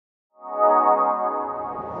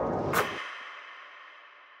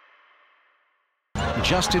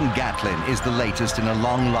Justin Gatlin is the latest in a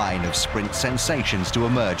long line of sprint sensations to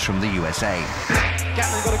emerge from the USA.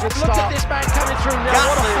 Gatlin got a good start. Look at this man coming through now. Gatlin.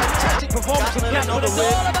 What a fantastic performance from Gatlin. It's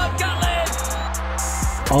all about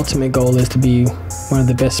Gatlin. Ultimate goal is to be one of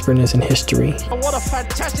the best sprinters in history. And what a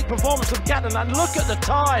fantastic performance from Gatlin. And look at the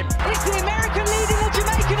time. It's the American leading the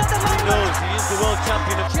Jamaican at the moment. He knows he is the world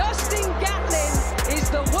champion. Justin Gatlin is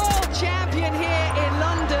the world champion here in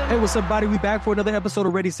London. Hey, what's up, buddy? We back for another episode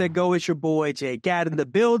of Ready, Set, Go. It's your boy, Jay Gatt in the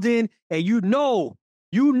building. And you know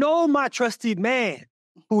my trusted man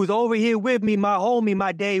who's over here with me, my homie,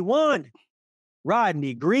 my day one,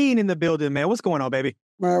 Rodney Green in the building, man. What's going on, baby?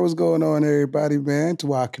 Man, what's going on, everybody, man?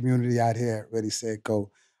 To our community out here at Ready, Set,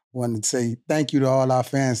 Go. Wanted to say thank you to all our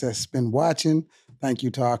fans that's been watching. Thank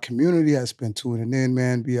you to our community that's been tuning in,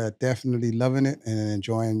 man. We are definitely loving it and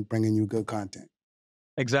enjoying bringing you good content.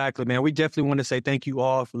 Exactly, man. We definitely want to say thank you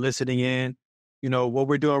all for listening in. You know, what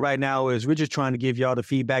we're doing right now is we're just trying to give y'all the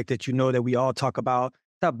feedback that you know that we all talk about,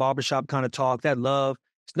 that barbershop kind of talk, that love.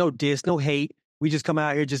 It's no diss, no hate. We just come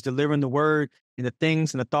out here just delivering the word and the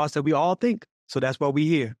things and the thoughts that we all think. So that's why we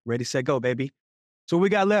here. Ready, set, go, baby. So what we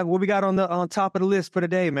got left? What we got on top of the list for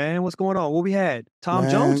today, man? What's going on? What we had? Tom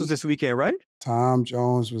Jones was this weekend, right? Tom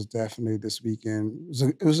Jones was definitely this weekend.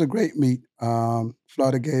 It was a great meet.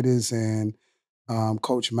 Florida Gators and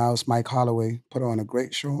Coach Mouse, Mike Holloway, put on a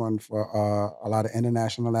great showing for a lot of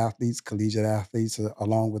international athletes, collegiate athletes,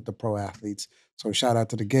 along with the pro athletes. So shout out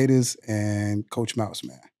to the Gators and Coach Mouse,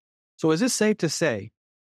 man. So is it safe to say,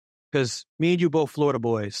 because me and you both Florida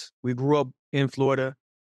boys, we grew up in Florida.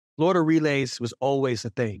 Florida relays was always a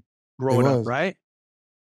thing growing up, right?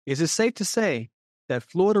 Is it safe to say that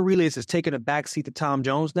Florida relays is taking a backseat to Tom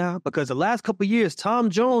Jones now? Because the last couple of years, Tom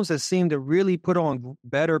Jones has seemed to really put on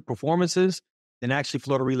better performances than actually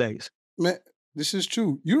Florida relays. Man, this is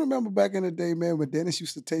true. You remember back in the day, man, when Dennis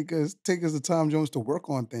used to take us to Tom Jones to work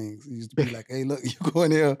on things. He used to be like, hey, look, you go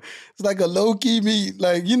in here. It's like a low-key meet.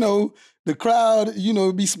 Like, you know, the crowd, you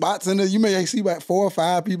know, be spots in it. You may see about 4 or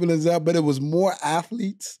 5 people in there, but it was more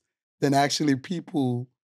athletes than actually people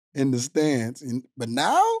in the stands. But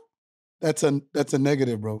now, that's a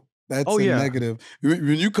negative, bro. That's negative.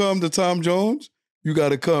 When you come to Tom Jones, you got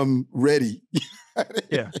to come ready.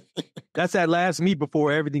 Yeah. That's that last meet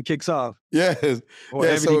before everything kicks off. Yes. Or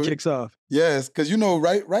everything kicks off. Yes, because, you know,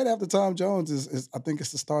 right after Tom Jones is I think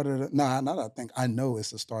it's the start of I know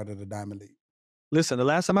it's the start of the Diamond League. Listen, the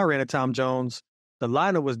last time I ran at Tom Jones, the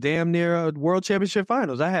lineup was damn near a World Championship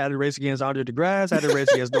Finals. I had to race against Andre DeGrasse. I had to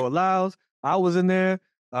race against Noah Lyles. I was in there.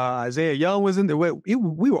 Isaiah Young was in there. We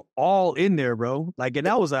were all in there, bro. Like, and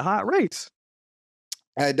that was a hot race.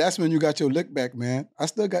 Hey, that's when you got your lick back, man. I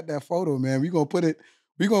still got that photo, man. We're gonna put it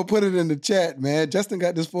in the chat, man. Justin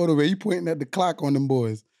got this photo where he pointing at the clock on them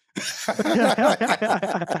boys.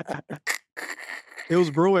 It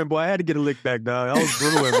was brewing, boy. I had to get a lick back, dog. I was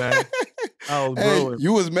brewing, man. Hey,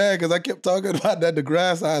 you was mad because I kept talking about that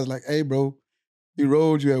DeGrasse. I was like, hey, bro, he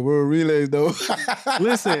rolled you at World Relays, though.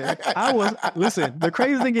 Listen, the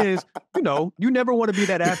crazy thing is, you know, you never want to be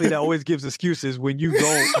that athlete that always gives excuses when you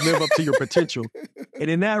don't live up to your potential. And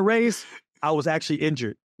in that race, I was actually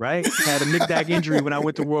injured, right? I had a knick-knack injury when I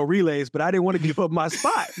went to World Relays, but I didn't want to give up my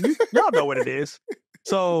spot. Y'all know what it is.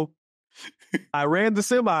 So I ran the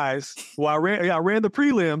semis. Well, I ran the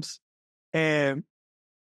prelims, and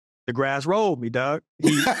the grass rolled me, dog.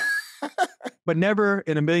 But never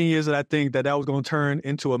in a million years did I think that was going to turn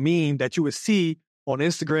into a meme that you would see on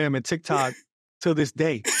Instagram and TikTok to this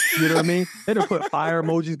day. You know what I mean? They done put fire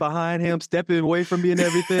emojis behind him, stepping away from me and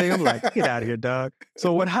everything. I'm like, get out of here, dog.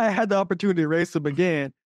 So when I had the opportunity to race him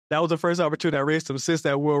again, that was the first opportunity I raced him since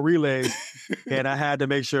that World Relays. And I had to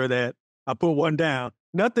make sure that I put one down.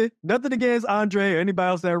 Nothing against Andre or anybody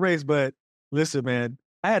else in that race, but listen, man,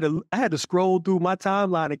 I had to scroll through my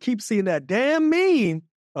timeline and keep seeing that damn meme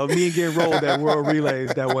of me getting rolled at World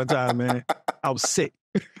Relays that one time, man. I was sick.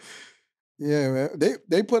 Yeah, man.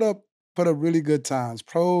 They put up really good times.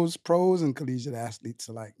 Pros and collegiate athletes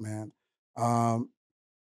alike, man.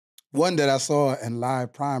 One that I saw in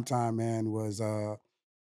live primetime, man, was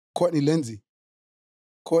Courtney Lindsay.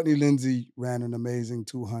 Courtney Lindsay ran an amazing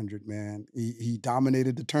 200, man. He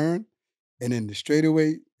dominated the turn, and in the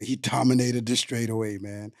straightaway, he dominated the straightaway,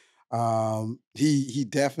 man. He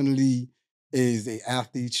definitely is an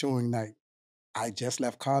athlete showing that I just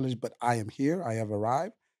left college, but I am here. I have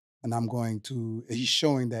arrived, and he's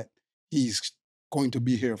showing that he's going to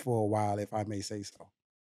be here for a while, if I may say so.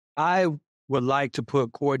 I would like to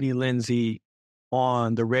put Courtney Lindsay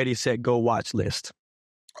on the Ready, Set, Go watch list.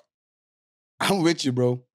 I'm with you,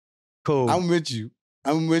 bro. Cool. I'm with you.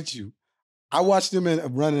 I watched him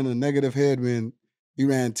running a negative headwind. He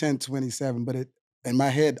ran 10:27, but in my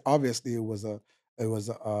head, obviously it was a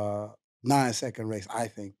 9-second race. I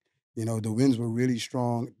think the winds were really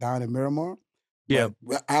strong down in Miramar. Yeah.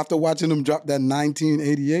 But after watching him drop that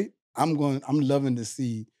 1988, I'm loving to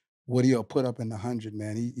see what he'll put up in the 100.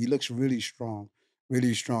 Man, he looks really strong,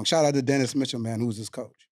 really strong. Shout out to Dennis Mitchell, man, who's his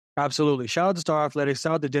coach. Absolutely. Shout out to Star Athletics.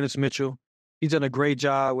 Shout out to Dennis Mitchell. He's done a great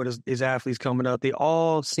job with his athletes coming up. They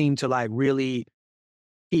all seem to like really.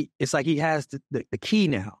 It's like he has the key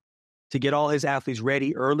now to get all his athletes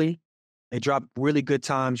ready early. They drop really good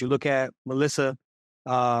times. You look at Melissa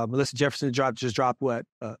Jefferson just dropped what?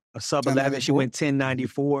 A sub 11. She went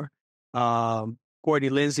 10.94. Courtney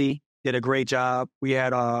Lindsay did a great job. We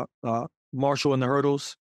had Marshall in the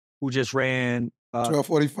hurdles, who just ran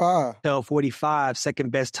 12:45. 12:45,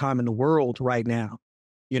 second best time in the world right now.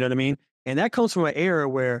 You know what I mean? And that comes from an era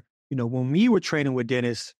where, when we were training with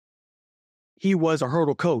Dennis, he was a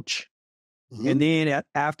hurdle coach. Mm-hmm. And then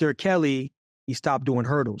after Kelly, he stopped doing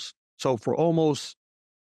hurdles. So for almost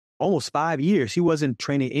 5 years, he wasn't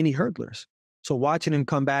training any hurdlers. So watching him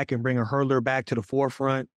come back and bring a hurdler back to the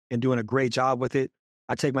forefront and doing a great job with it,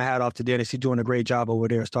 I take my hat off to Dennis. He's doing a great job over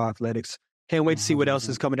there at Star Athletics. Can't wait to see what else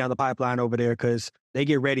is coming down the pipeline over there because they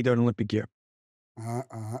get ready during Olympic year.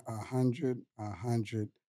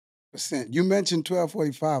 100%. You mentioned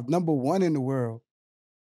 12:45, number one in the world,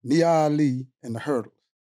 Nia Ali in the hurdles.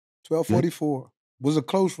 12:44 was a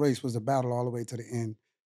close race, was a battle all the way to the end.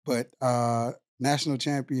 But national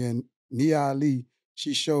champion Nia Ali,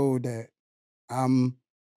 she showed that I'm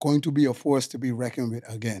going to be a force to be reckoned with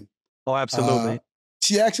again. Oh, absolutely.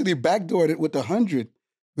 She actually backdoored it with the 100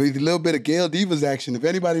 with a little bit of Gail Divas action. If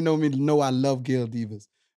anybody know me, know I love Gail Divas.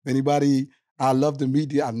 If anybody, I love the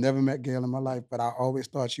media. I've never met Gail in my life, but I always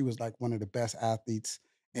thought she was like one of the best athletes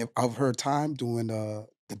of her time doing the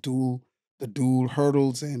dual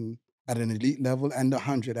hurdles and at an elite level and the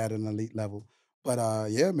 100 at an elite level. But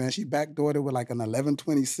yeah, man, she backdoored it with like an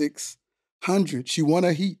 11:26 100. She won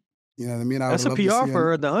a heat. You know what I mean? That's a PR for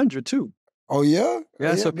her, the 100 too. Oh yeah,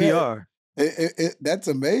 that's a PR. That's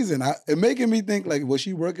amazing. It making me think like, was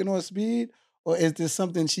she working on speed, or is this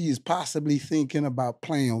something she is possibly thinking about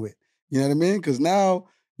playing with? You know what I mean? Because now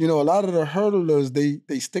a lot of the hurdlers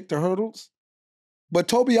they stick to hurdles, but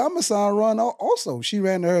Toby Amasan run also. She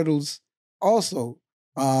ran the hurdles also.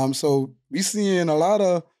 So we seeing a lot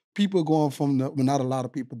of people going from not a lot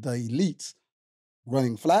of people, the elites,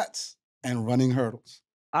 running flats and running hurdles.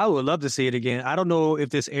 I would love to see it again. I don't know if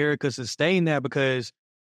this era could sustain that because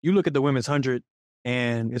you look at the women's 100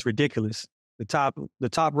 and it's ridiculous. The top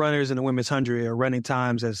runners in the women's 100 are running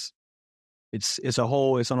times as it's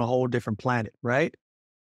on a whole different planet, right?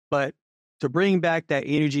 But to bring back that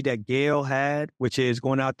energy that Gail had, which is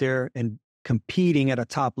going out there and competing at a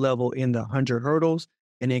top level in the 100 hurdles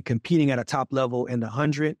and then competing at a top level in the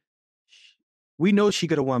 100, we know she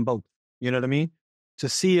could have won both. You know what I mean? To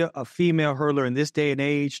see a female hurdler in this day and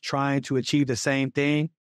age trying to achieve the same thing,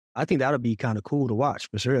 I think that would be kind of cool to watch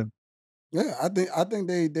for sure. Yeah, I think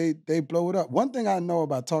they blow it up. One thing I know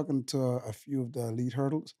about talking to a few of the elite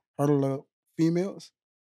hurdler females,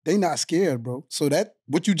 they not scared, bro. So that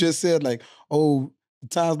what you just said, like, oh, the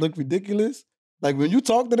times look ridiculous. Like when you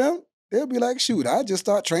talk to them, they'll be like, shoot, I just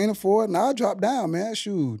start training for it and I'll drop down, man.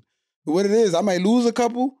 Shoot. But what it is, I might lose a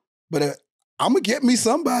couple, but I'm gonna get me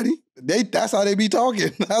somebody. That's how they be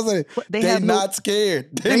talking. They're not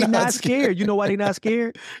scared. They're not scared. You know why they're not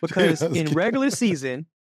scared? Because in regular season,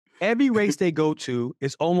 every race they go to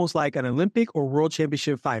is almost like an Olympic or World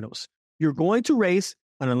Championship finals. You're going to race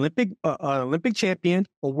an Olympic champion,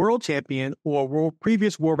 a world champion, or a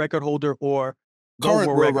previous world record holder, or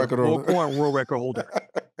current world record holder.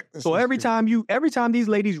 So every time these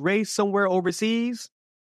ladies race somewhere overseas,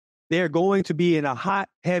 they're going to be in a hot,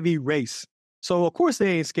 heavy race. So of course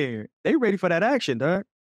they ain't scared. They ready for that action, dog.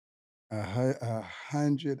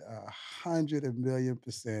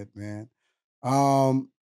 100,000,000%, man.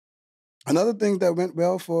 Another thing that went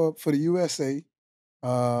well for the USA,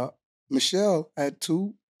 Michelle had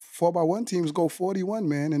 2 4x1 teams go 41,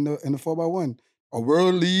 man, in the 4x1. A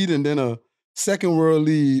world lead and then a second world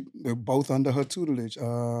lead, both under her tutelage.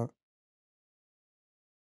 So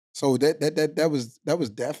that was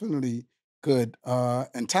definitely good.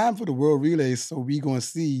 And time for the world relays, so we gonna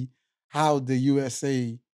see how the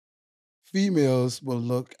USA females will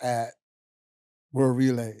look at world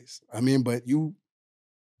relays. I mean, but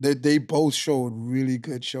they both showed really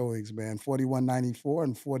good showings, man. 41.94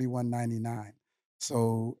 and 41.99.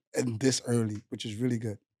 So, and this early, which is really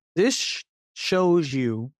good. This shows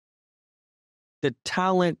you the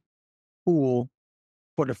talent pool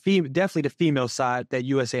for definitely the female side that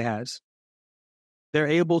USA has. They're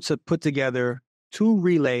able to put together 2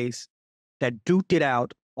 relays that duked it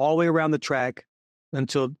out all the way around the track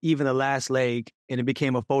until even the last leg, and it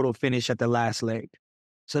became a photo finish at the last leg.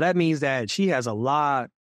 So that means that she has a lot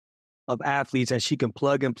of athletes that she can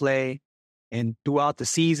plug and play, and throughout the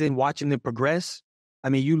season, watching them progress. I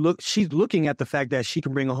mean, she's looking at the fact that she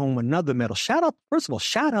can bring home another medal. First of all,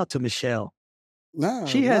 shout out to Michelle.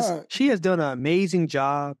 She has done an amazing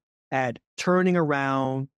job at turning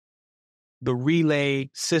around the relay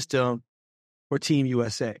system for Team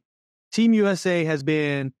USA. Team USA has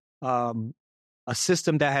been a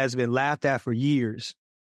system that has been laughed at for years,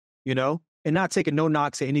 you know, and not taking no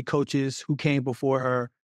knocks at any coaches who came before her,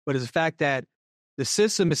 but it's the fact that the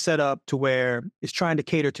system is set up to where it's trying to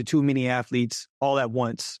cater to too many athletes all at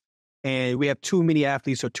once. And we have too many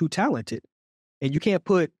athletes who are too talented. And you can't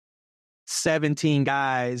put 17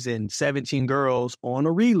 guys and 17 girls on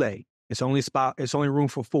a relay. It's only room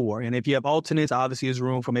for 4. And if you have alternates, obviously there's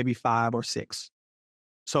room for maybe 5 or 6.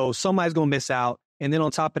 So somebody's going to miss out. And then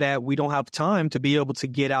on top of that, we don't have time to be able to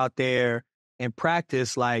get out there and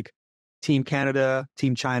practice like Team Canada,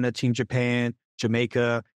 Team China, Team Japan,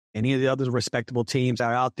 Jamaica, any of the other respectable teams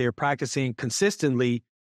are out there practicing consistently,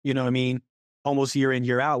 you know what I mean, almost year in,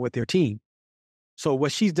 year out with their team. So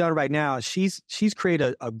what she's done right now, she's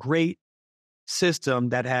created a great system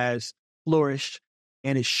that has flourished,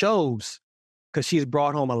 and it shows because she's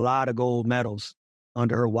brought home a lot of gold medals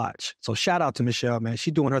under her watch. So shout out to Michelle, man.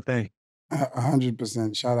 She's doing her thing.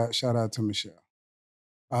 100%. Shout out to Michelle.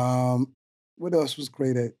 What else was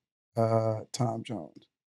great at Tom Jones?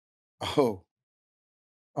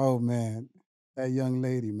 Oh man, that young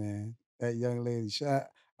lady, man. That young lady. I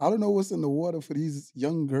don't know what's in the water for these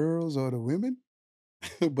young girls or the women,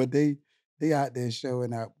 but they out there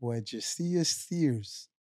showing out, boy. Jacious Sears,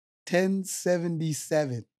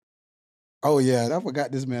 1077. Oh yeah, I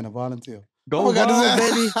forgot this man a volunteer. Go on,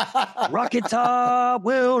 baby. Rocket Top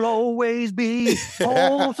will always be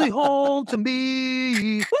home, sweet home to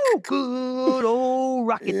me. Woo, good old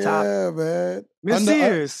Rocket Top. Yeah, man.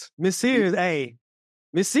 Miss Sears, hey.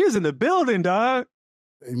 Miss Sears in the building, dog.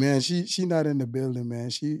 Hey, man, she not in the building, man.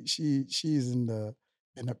 She's in the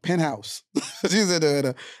penthouse. She's at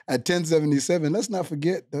 1077. Let's not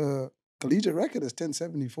forget the collegiate record is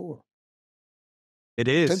 1074. It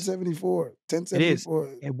is. 1074. It is.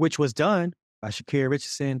 And which was done by Shakira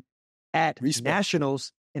Richardson at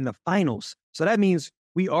Nationals in the finals. So that means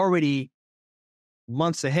we already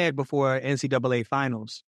months ahead before NCAA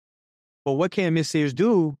finals. But what can Miss Sears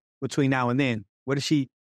do between now and then?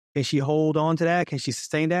 Can she hold on to that? Can she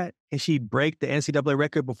sustain that? Can she break the NCAA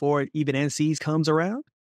record before even NCs comes around?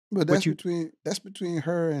 But that's between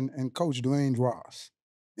her and Coach Dwayne Ross.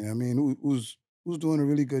 You know what I mean? Who's doing a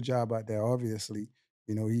really good job out there, obviously.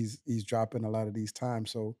 You know, he's dropping a lot of these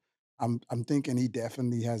times. So I'm thinking he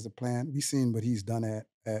definitely has a plan. We've seen what he's done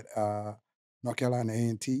at North Carolina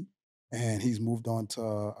A&T, and he's moved on to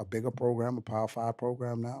a bigger program, a Power 5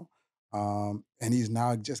 program now. And he's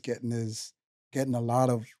now just getting a lot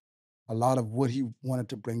of what he wanted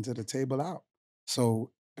to bring to the table out.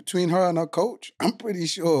 So between her and her coach, I'm pretty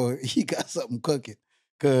sure he got something cooking,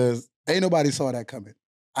 because ain't nobody saw that coming.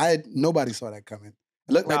 Nobody saw that coming.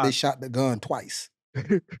 It looked like they shot the gun twice.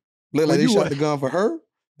 Looked like they shot the gun for her,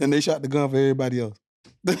 then they shot the gun for everybody else.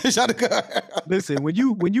 They shot the gun. Listen, when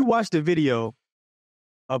you watch the video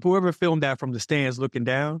of whoever filmed that from the stands looking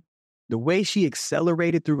down, the way she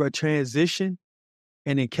accelerated through her transition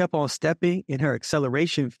and then kept on stepping in her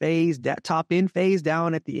acceleration phase, that top end phase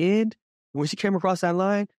down at the end, when she came across that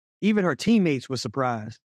line, even her teammates were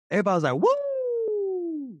surprised. Everybody was like,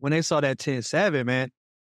 woo! When they saw that 10-7, man.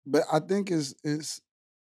 But I think is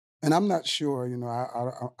and I'm not sure, you know,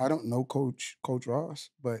 I don't know Coach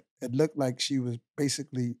Ross, but it looked like she was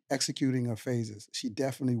basically executing her phases. She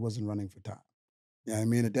definitely wasn't running for time. Yeah, I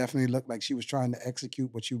mean, it definitely looked like she was trying to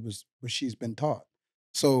execute what she's been taught.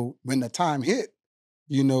 So when the time hit,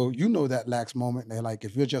 you know that lax moment. They're like,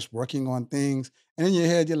 if you're just working on things, and in your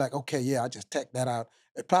head you're like, okay, yeah, I just tech that out.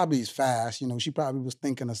 It probably is fast. You know, she probably was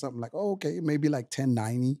thinking of something like, oh, okay, maybe like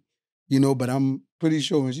 1090. You know, but I'm pretty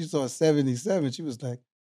sure when she saw 77, she was like,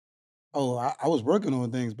 oh, I was working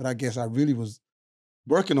on things, but I guess I really was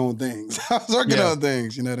working on things. I was working on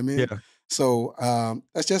things. You know what I mean? Yeah. So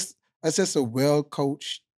that's just a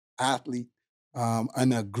well-coached athlete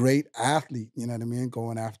and a great athlete, you know what I mean,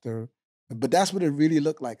 going after. But that's what it really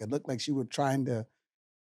looked like. It looked like she was trying to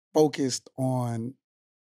focus on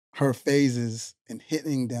her phases and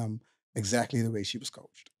hitting them exactly the way she was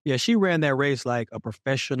coached. Yeah, she ran that race like a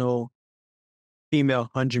professional female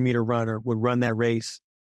 100-meter runner would run that race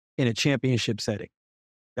in a championship setting.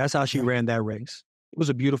 That's how she ran that race. It was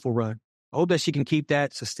a beautiful run. I hope that she can keep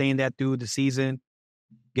that, sustain that through the season.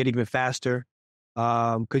 get even faster.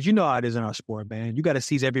 Because you know how it is in our sport, man. You got to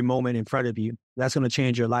seize every moment in front of you. That's going to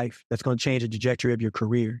change your life. That's going to change the trajectory of your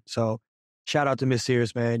career. So shout out to Miss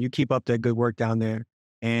Sears, man. You keep up that good work down there.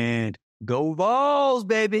 And go Vols,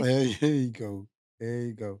 baby. There you go. There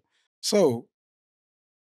you go. So,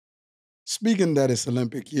 speaking that it's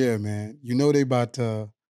Olympic year, man, you know they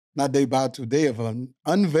have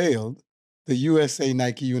unveiled the USA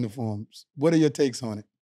Nike uniforms. What are your takes on it?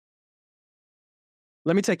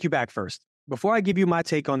 Let me take you back first. Before I give you my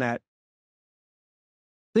take on that,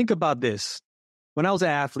 think about this. When I was an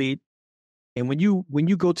athlete, and when you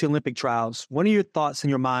go to Olympic trials, one of your thoughts in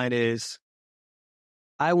your mind is,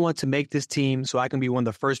 I want to make this team so I can be one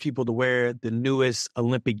of the first people to wear the newest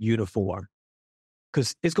Olympic uniform.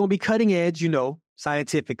 Because it's going to be cutting edge,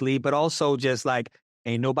 scientifically, but also just like,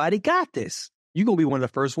 ain't nobody got this. You're going to be one of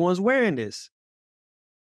the first ones wearing this.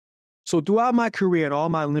 So throughout my career and all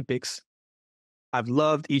my Olympics, I've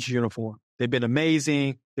loved each uniform. They've been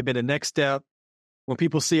amazing. They've been the next step. When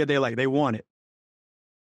people see it, they want it.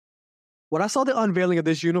 When I saw the unveiling of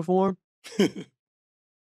this uniform,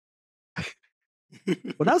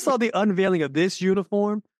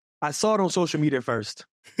 I saw it on social media first.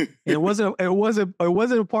 And it wasn't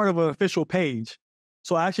a part of an official page.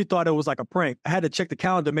 So I actually thought it was like a prank. I had to check the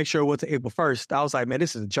calendar to make sure it wasn't April 1st. I was like, man,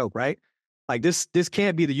 this is a joke, right? Like this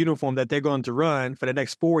can't be the uniform that they're going to run for the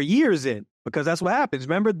next 4 years in, because that's what happens.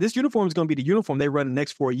 Remember, this uniform is going to be the uniform they run the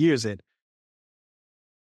next 4 years in.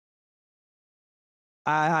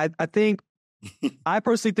 I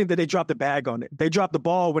personally think that they dropped the bag on it. They dropped the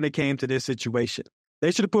ball when it came to this situation.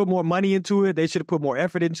 They should have put more money into it. They should have put more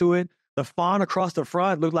effort into it. The font across the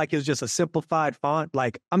front looked like it was just a simplified font.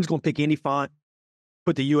 Like, I'm just going to pick any font,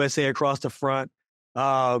 put the USA across the front.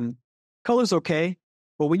 Color's okay.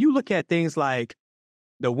 But when you look at things like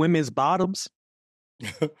the women's bottoms.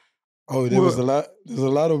 There's a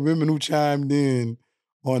lot of women who chimed in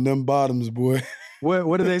on them bottoms, boy.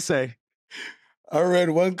 What did they say? I read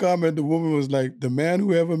one comment, the woman was like, the man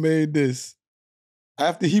who ever made this,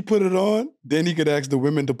 after he put it on, then he could ask the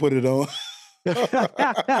women to put it on.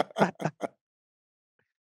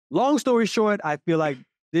 Long story short, I feel like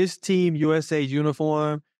this Team USA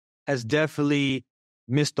uniform has definitely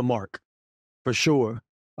missed the mark, for sure.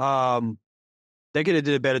 They could have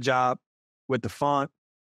did a better job with the font.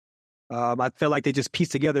 I feel like they just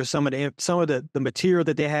pieced together some of the material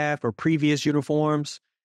that they have for previous uniforms,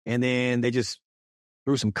 and then they just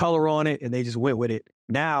threw some color on it, and they just went with it.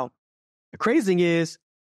 Now, the crazy thing is,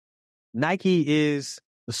 Nike is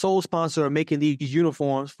the sole sponsor of making these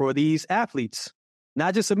uniforms for these athletes.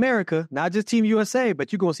 Not just America, not just Team USA,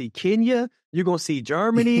 but you're going to see Kenya, you're going to see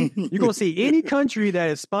Germany, you're going to see any country that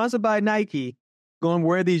is sponsored by Nike going to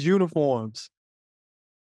wear these uniforms.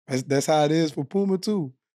 That's how it is for Puma,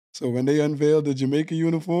 too. So when they unveil the Jamaica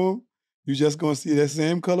uniform, you're just going to see that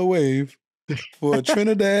same color wave for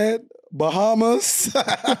Trinidad, Bahamas, and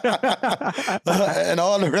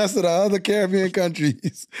all the rest of the other Caribbean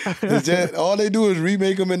countries. All they do is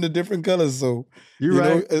remake them into different colors. So you're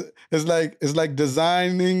right. It's like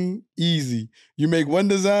designing easy. You make one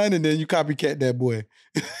design and then you copycat that boy.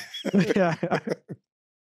 I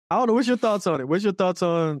don't know. What's your thoughts on it? What's your thoughts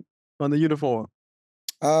on the uniform?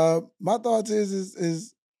 My thoughts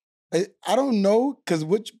is I don't know, because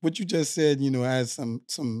what you just said, has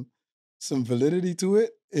some validity to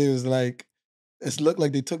it. It was like, it looked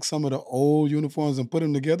like they took some of the old uniforms and put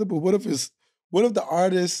them together. But what if the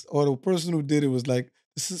artist or the person who did it was like,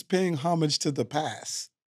 this is paying homage to the past,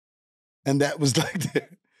 and that was like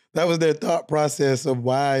that was their thought process of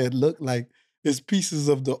why it looked like it's pieces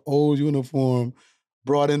of the old uniform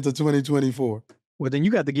brought into 2024. Well, then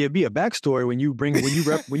you got to give me a backstory when you bring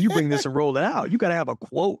this and roll it out. You got to have a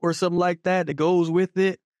quote or something like that goes with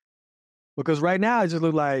it. Because right now it just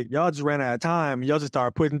looked like y'all just ran out of time. Y'all just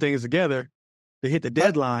started putting things together to hit the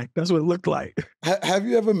deadline. That's what it looked like. Have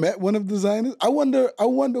you ever met one of the designers? I wonder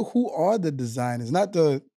who are the designers. Not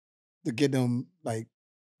to get them like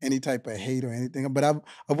any type of hate or anything, but I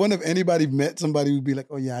wonder if anybody met somebody who'd be like,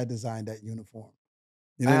 oh yeah, I designed that uniform.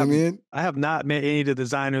 You know what I mean? I have not met any of the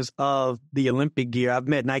designers of the Olympic gear. I've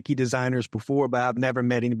met Nike designers before, but I've never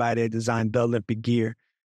met anybody that designed the Olympic gear.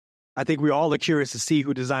 I think we all are curious to see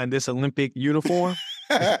who designed this Olympic uniform,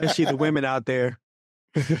 especially the women out there.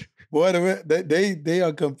 Boy, they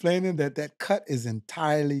are complaining that cut is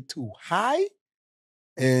entirely too high,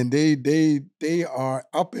 and they are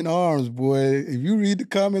up in arms, boy. If you read the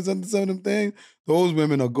comments under some of them things, those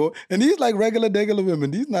women are and these like regular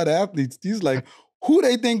women. These not athletes. These like, who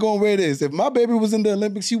they think gonna wear this? If my baby was in the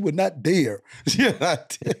Olympics, she would not dare. She would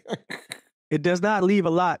not dare. It does not leave a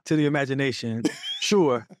lot to the imagination.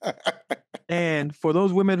 Sure. And for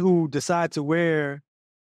those women who decide to wear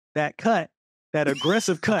that cut, that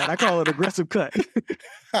aggressive cut, I call it aggressive cut,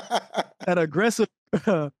 that aggressive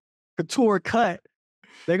couture cut,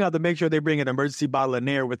 they got to make sure they bring an emergency bottle of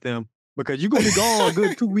Nair with them because you're going to be gone a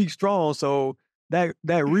good 2 weeks strong. So that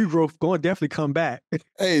regrowth going to definitely come back.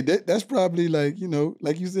 Hey, that's probably like, you know,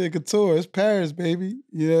 like you said, couture. It's Paris, baby.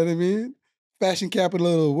 You know what I mean? Fashion capital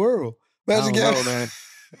of the world. Fashion capital, man.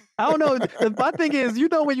 I don't know. My thing is, you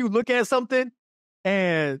know, when you look at something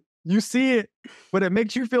and you see it, but it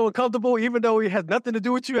makes you feel uncomfortable, even though it has nothing to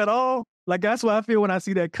do with you at all. Like, that's what I feel when I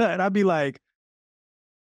see that cut. I'd be like,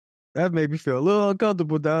 that made me feel a little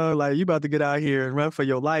uncomfortable, dog. Like, you about to get out here and run for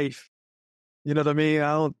your life. You know what I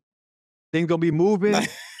mean? Things gonna be moving.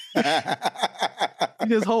 You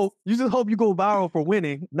just hope you go viral for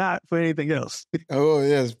winning, not for anything else. Oh,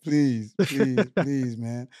 yes, please,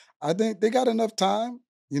 man. I think they got enough time.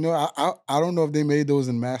 You know, I don't know if they made those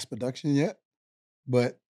in mass production yet,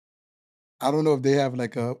 but I don't know if they have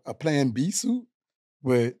like a plan B suit,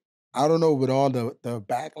 but I don't know with all the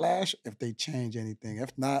backlash if they change anything.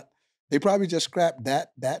 If not, they probably just scrap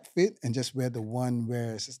that fit and just wear the one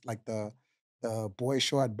where it's just like the boy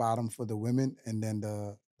short bottom for the women and then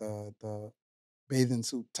the bathing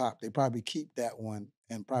suit top. They probably keep that one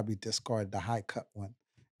and probably discard the high cut one.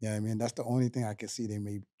 You know what I mean? That's the only thing I can see they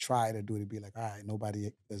may try to do to be like, all right, nobody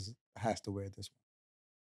has to wear this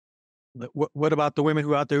one. What about the women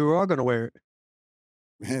who out there who are going to wear it?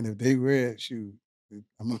 Man, if they wear it, shoot,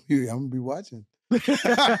 I'm gonna be watching. I'm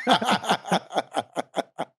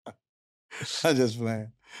just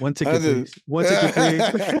playing. One ticket, please. One ticket, please.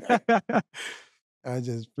 I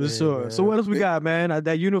just for sure. Man. So what else we got, man?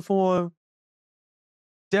 That uniform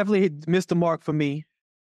definitely missed the mark for me.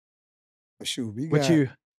 Shoot,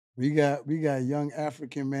 we got young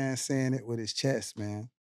African man saying it with his chest, man.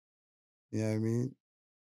 You know what I mean?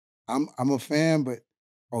 I'm a fan, but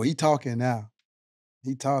he talking now.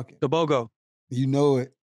 He talking. Tebogo. You know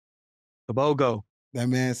it. Tebogo. That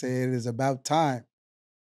man said it is about time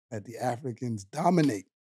that the Africans dominate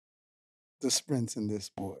the sprints in this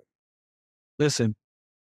sport. Listen,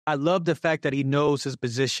 I love the fact that he knows his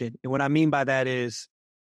position. And what I mean by that is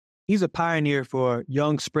he's a pioneer for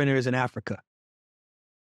young sprinters in Africa.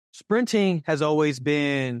 Sprinting has always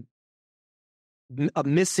been a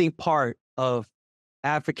missing part of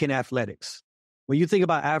African athletics. When you think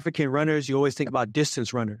about African runners, you always think about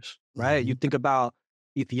distance runners, right? Mm-hmm. You think about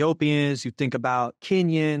Ethiopians, you think about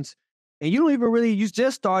Kenyans, and you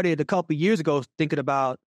just started a couple of years ago thinking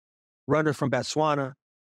about runners from Botswana.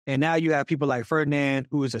 And now you have people like Ferdinand,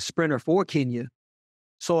 who is a sprinter for Kenya.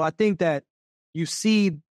 So I think that you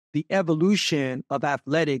see the evolution of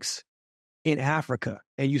athletics in Africa.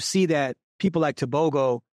 And you see that people like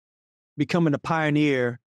Tebogo becoming a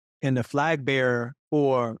pioneer and the flag bearer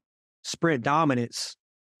for sprint dominance,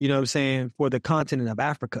 you know what I'm saying, for the continent of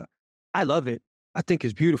Africa. I love it. I think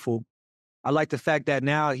it's beautiful. I like the fact that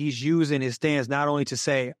now he's using his stance not only to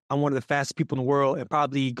say, I'm one of the fastest people in the world and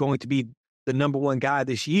probably going to be the number one guy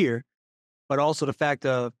this year, but also the fact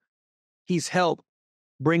of he's helped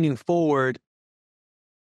bringing forward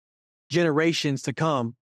generations to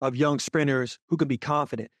come of young sprinters who can be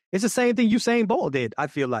confident. It's the same thing Usain Bolt did, I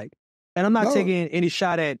feel like. And I'm not taking any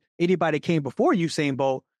shot at anybody that came before Usain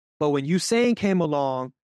Bolt, but when Usain came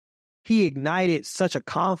along, he ignited such a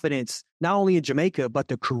confidence, not only in Jamaica, but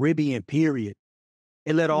the Caribbean period.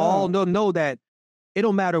 It let all know that it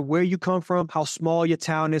don't matter where you come from, how small your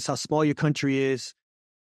town is, how small your country is.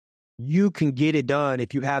 You can get it done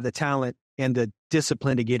if you have the talent and the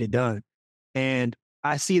discipline to get it done. And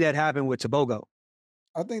I see that happen with Tebogo.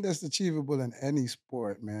 I think that's achievable in any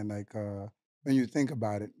sport, man. Like when you think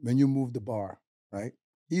about it, when you move the bar, right?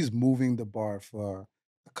 He's moving the bar for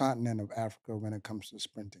the continent of Africa when it comes to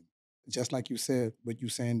sprinting. Just like you said, what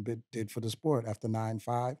Usain did for the sport after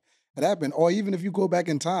 9.5. It happened. Or even if you go back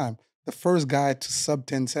in time, the first guy to sub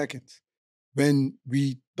 10 seconds. When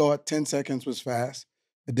we thought 10 seconds was fast,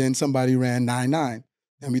 and then somebody ran 9.9.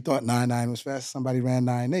 And we thought 9.9 was fast, somebody ran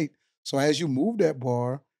 9.8. So as you move that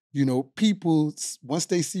bar, you know, people, once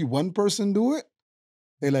they see one person do it,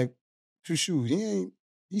 they're like, shoot,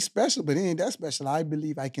 he's special, but he ain't that special. I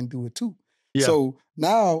believe I can do it too. Yeah. So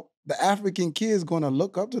now the African kid's going to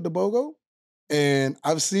look up to Tebogo. And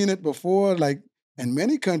I've seen it before, like in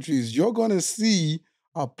many countries, you're going to see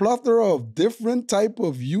a plethora of different type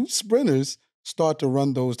of youth sprinters start to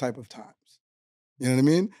run those type of times. You know what I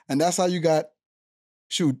mean? And that's how you got,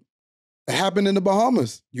 it happened in the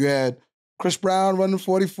Bahamas. You had Chris Brown running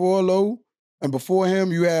 44 low, and before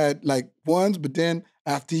him you had like ones, but then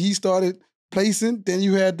after he started placing, then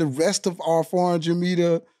you had the rest of our 400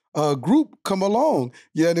 meter group come along.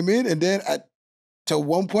 You know what I mean? And then to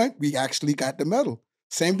one point, we actually got the medal.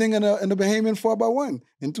 Same thing in the Bahamian 4x1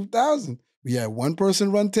 in 2000. We had one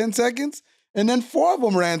person run 10 seconds, and then 4 of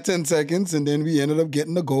them ran 10 seconds, and then we ended up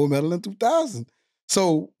getting the gold medal in 2000.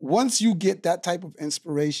 So once you get that type of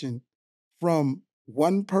inspiration from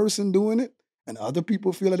one person doing it, and other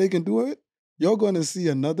people feel that they can do it, you're going to see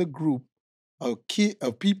another group of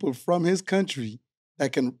people from his country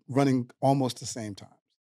that can running almost the same time.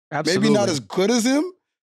 Absolutely. Maybe not as good as him,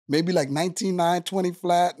 maybe like 19.9, 20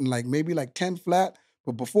 flat, and like maybe like 10 flat.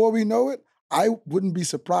 But before we know it, I wouldn't be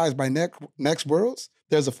surprised by next Worlds,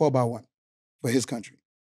 there's a 4x1 for his country.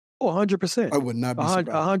 Oh, 100%. I would not be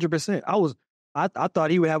surprised. 100%. I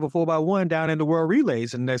thought he would have a 4x1 down in the World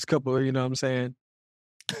Relays in the next couple of, you know what I'm saying?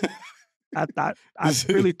 I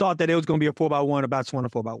really thought that it was going to be a 4x1 about 20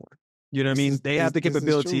 4x1. You know what I mean? They have the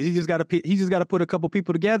capabilities. He just got to put a couple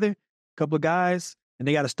people together, a couple of guys, and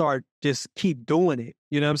they got to start just keep doing it.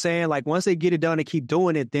 You know what I'm saying? Like once they get it done and keep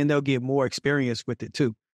doing it, then they'll get more experience with it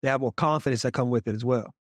too. They have more confidence that come with it as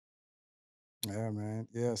well. Yeah, man.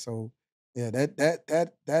 Yeah. So yeah,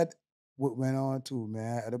 that what went on too,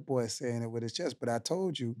 man. The boy saying it with his chest, but I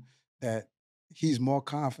told you that he's more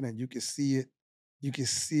confident. You can see it. You can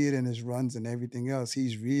see it in his runs and everything else.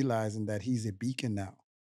 He's realizing that he's a beacon now.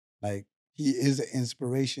 Like he is an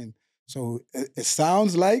inspiration. So it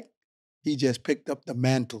sounds like he just picked up the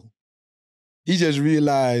mantle. He just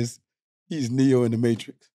realized he's Neo in the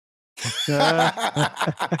Matrix. That's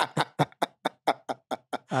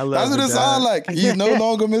what it sounds like. He's no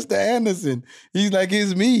longer Mr. Anderson. He's like,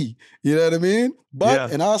 it's me. You know what I mean?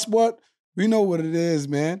 But in our sport, we know what it is,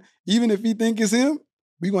 man. Even if he think it's him,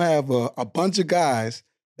 we're going to have a bunch of guys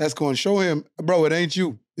that's going to show him, bro, it ain't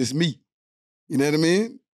you. It's me. You know what I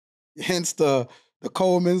mean? Hence the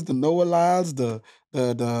Colemans, the Noah Lyles, the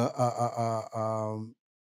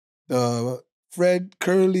Fred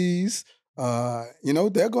Curleys,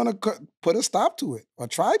 they're going to put a stop to it or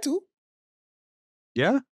try to.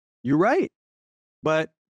 Yeah, you're right.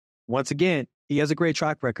 But once again, he has a great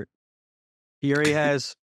track record. He already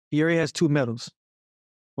has 2 medals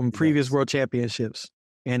from previous world championships.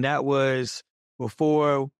 And that was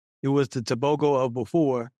before it was the Tebogo of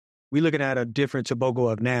before. We're looking at a different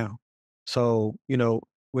Tebogo of now. So,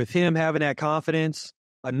 with him having that confidence,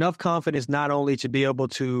 enough confidence not only to be able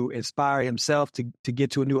to inspire himself to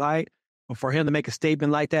get to a new height, but for him to make a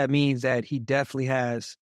statement like that means that he definitely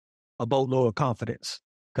has a boatload of confidence.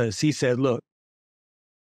 Because he said, look,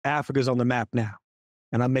 Africa's on the map now.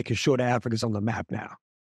 And I'm making sure that Africa's on the map now.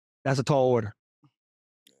 That's a tall order.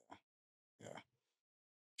 Yeah.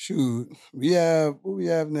 Shoot. What we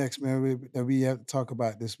have next, man, that we have to talk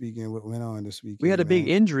about this weekend, what went on this weekend. We had a big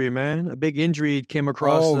injury, man. A big injury came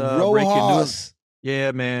across Rojas.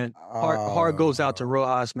 Yeah, man. Heart goes out to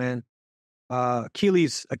Rojas, man.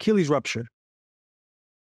 Achilles ruptured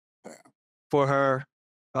for her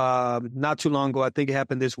not too long ago. I think it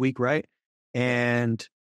happened this week, right? And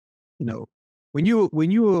when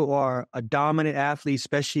you are a dominant athlete,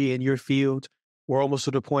 especially in your field, we're almost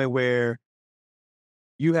to the point where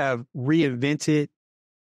you have reinvented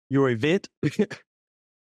your event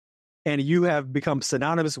and you have become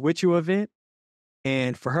synonymous with your event.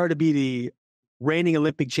 And for her to be the reigning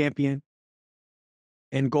Olympic champion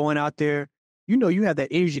and going out there, you have that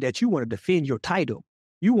energy that you want to defend your title.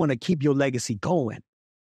 You want to keep your legacy going.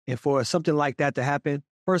 And for something like that to happen,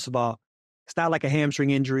 first of all, it's not like a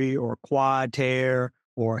hamstring injury or a quad tear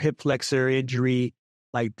or a hip flexor injury.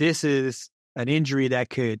 Like this is an injury that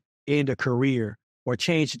could end a career or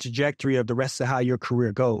change the trajectory of the rest of how your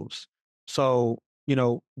career goes. So,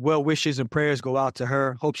 well wishes and prayers go out to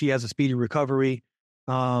her. Hope she has a speedy recovery.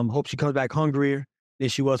 Hope she comes back hungrier than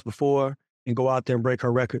she was before and go out there and break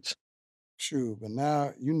her records. True. But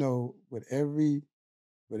now, with every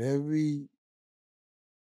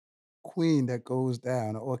queen that goes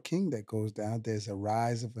down or king that goes down, there's a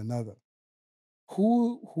rise of another.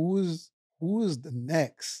 Who is the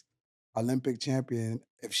next Olympic champion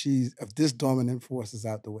if this dominant force is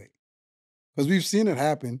out the way? Because we've seen it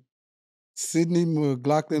happen. Sydney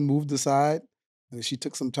McLaughlin moved aside and she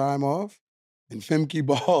took some time off and Femke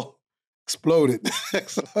Ball exploded.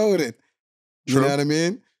 You know what I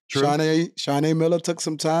mean? True. Shanae Miller took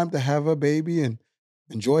some time to have her baby and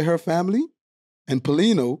enjoy her family. And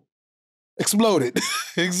Polino exploded.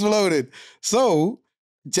 So,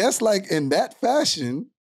 just like in that fashion,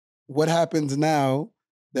 what happens now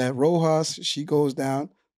that Rojas, she goes down,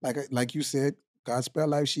 like you said, God spare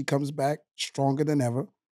life, she comes back stronger than ever.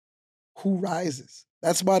 Who rises?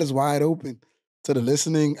 That spot is wide open to the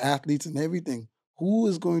listening athletes and everything. Who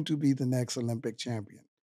is going to be the next Olympic champion?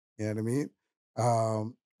 You know what I mean?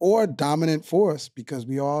 or dominant force, because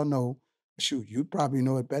we all know, shoot, you probably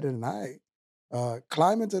know it better than I.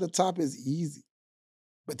 Climbing to the top is easy,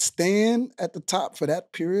 but staying at the top for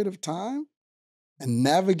that period of time and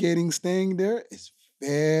navigating staying there is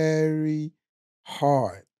very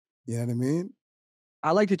hard. You know what I mean?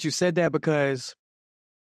 I like that you said that, because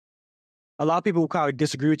a lot of people will probably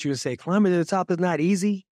disagree with you and say climbing to the top is not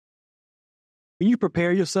easy. When you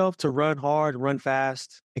prepare yourself to run hard, run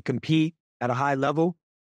fast, and compete at a high level,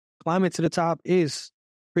 climbing to the top is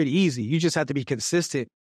pretty easy. You just have to be consistent,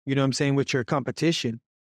 you know what I'm saying, with your competition.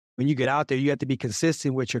 When you get out there, you have to be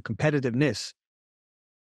consistent with your competitiveness.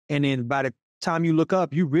 And then by the time you look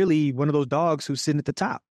up, you really one of those dogs who's sitting at the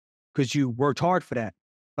top because you worked hard for that.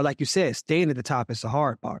 But like you said, staying at the top is the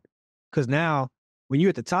hard part. Because now, when you're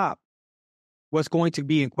at the top, what's going to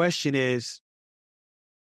be in question is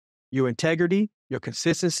your integrity, your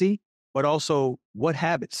consistency, but also what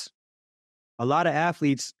habits. A lot of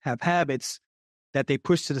athletes have habits that they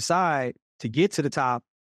push to the side to get to the top,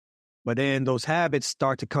 but then those habits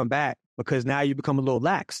start to come back because now you become a little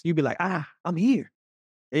lax. You be like, I'm here.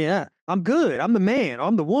 Yeah, I'm good. I'm the man.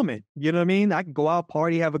 I'm the woman. You know what I mean? I can go out,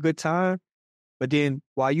 party, have a good time. But then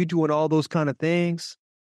while you doing all those kind of things,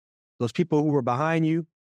 those people who were behind you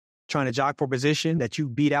trying to jock for position that you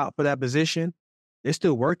beat out for that position, they're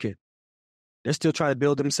still working. They're still trying to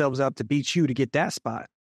build themselves up to beat you to get that spot.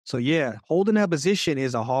 So yeah, holding that position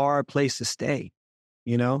is a hard place to stay,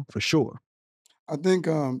 you know, for sure. I think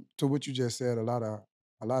to what you just said, a lot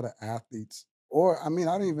of athletes, or I mean,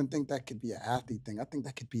 I don't even think that could be an athlete thing. I think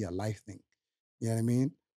that could be a life thing. You know what I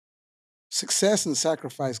mean? Success and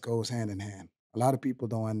sacrifice goes hand in hand. A lot of people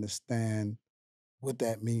don't understand what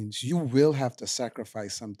that means. You will have to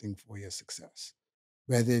sacrifice something for your success,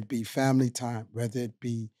 whether it be family time, whether it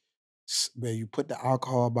be where you put the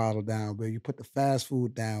alcohol bottle down, where you put the fast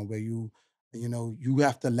food down, where you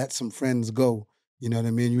have to let some friends go. You know what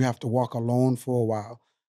I mean? You have to walk alone for a while.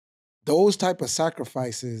 Those type of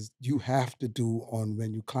sacrifices you have to do on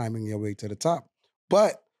when you're climbing your way to the top.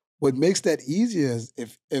 But what makes that easier is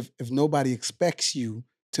if nobody expects you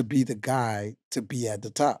to be the guy to be at the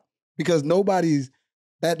top, because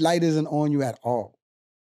that light isn't on you at all.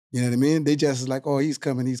 You know what I mean? They just like, oh, he's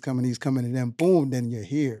coming, and then boom, then you're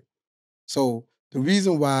here. So the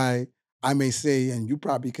reason why I may say, and you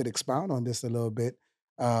probably could expound on this a little bit,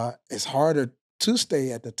 it's harder to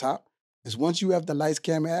stay at the top is once you have the lights,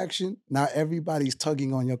 camera, action, now everybody's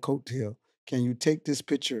tugging on your coattail. Can you take this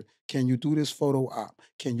picture? Can you do this photo op?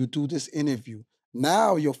 Can you do this interview?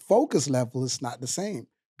 Now your focus level is not the same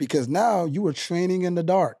because now you were training in the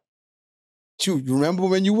dark. Shoot, you remember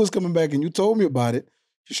when you was coming back and you told me about it?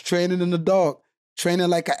 You was training in the dark, training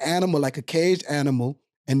like an animal, like a caged animal,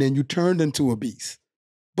 and then you turned into a beast.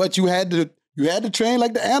 But you had to train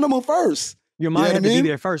like the animal first. Your mind had to be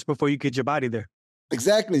there first before you get your body there.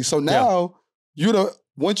 Exactly. So now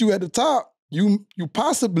once you at the top, you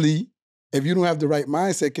possibly, if you don't have the right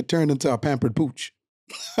mindset, could turn into a pampered pooch.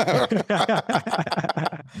 Am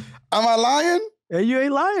I lying? Yeah, you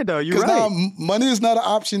ain't lying though. You're right. Because now money is not an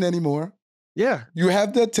option anymore. Yeah. You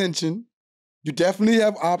have the attention. You definitely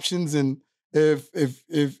have options, and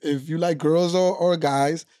if you like girls or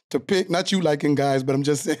guys to pick, not you liking guys, but I'm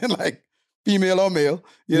just saying like female or male.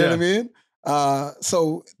 You know what I mean?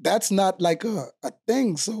 So that's not like a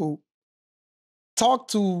thing. So talk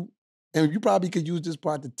to, and you probably could use this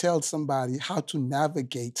part to tell somebody how to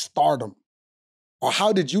navigate stardom, or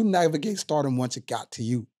how did you navigate stardom once it got to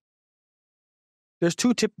you? There's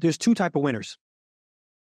two type of winners.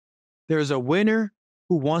 There's a winner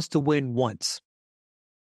who wants to win once,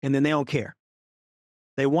 and then they don't care.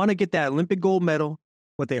 They want to get that Olympic gold medal,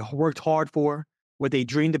 what they worked hard for, what they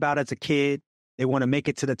dreamed about as a kid. They want to make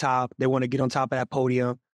it to the top. They want to get on top of that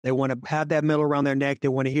podium. They want to have that medal around their neck. They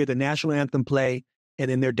want to hear the national anthem play,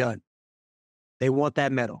 and then they're done. They want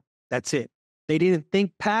that medal. That's it. They didn't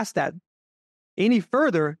think past that any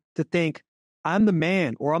further to think, I'm the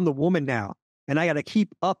man or I'm the woman now, and I got to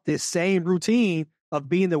keep up this same routine of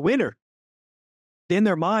being the winner. Then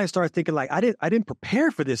their mind starts thinking like, I didn't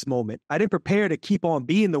prepare for this moment. I didn't prepare to keep on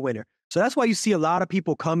being the winner. So that's why you see a lot of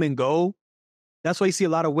people come and go. That's why you see a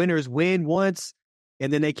lot of winners win once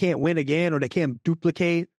and then they can't win again, or they can't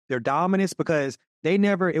duplicate their dominance because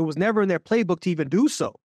it was never in their playbook to even do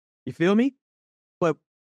so. You feel me? But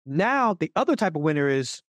now the other type of winner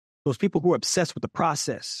is those people who are obsessed with the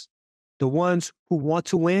process. The ones who want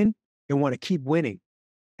to win and want to keep winning.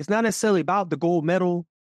 It's not necessarily about the gold medal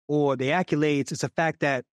or the accolades. It's the fact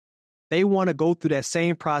that they want to go through that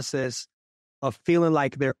same process of feeling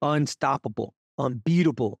like they're unstoppable,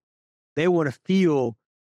 unbeatable. They want to feel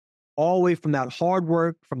all the way from that hard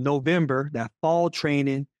work from November, that fall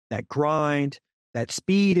training, that grind, that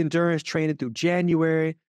speed endurance training through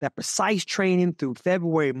January, that precise training through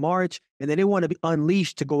February, March, and then they want to be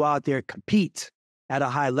unleashed to go out there and compete at a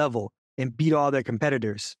high level and beat all their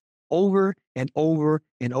competitors over and over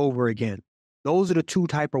and over again. Those are the two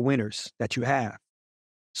type of winners that you have.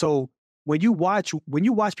 So when you watch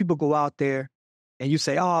people go out there and you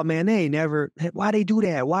say, oh man, they ain't never, why they do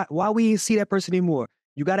that? Why we ain't see that person anymore?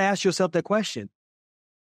 You got to ask yourself that question.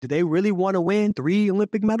 Do they really want to win 3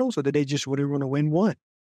 Olympic medals, or do they just really want to win 1?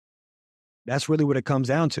 That's really what it comes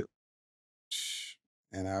down to.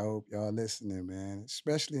 And I hope y'all listening, man,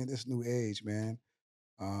 especially in this new age, man.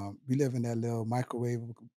 We live in that little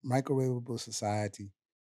microwavable society.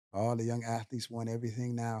 All the young athletes want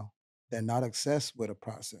everything now. They're not obsessed with a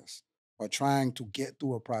process or trying to get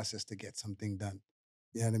through a process to get something done.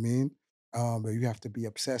 You know what I mean? But you have to be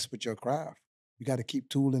obsessed with your craft. You got to keep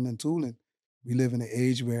tooling and tooling. We live in an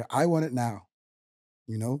age where I want it now.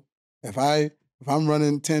 You know, if I'm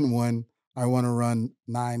running 10-1, I want to run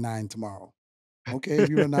 9-9 tomorrow. Okay, if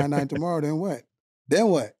you run 9-9 tomorrow, then what? Then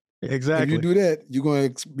what? Exactly. If you do that, you're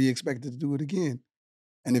going to be expected to do it again.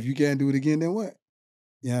 And if you can't do it again, then what?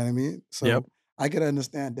 You know what I mean? So I can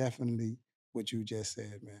understand definitely what you just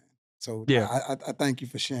said, man. So I thank you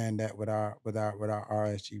for sharing that with our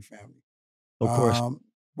RSG family. Of course.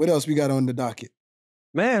 What else we got on the docket?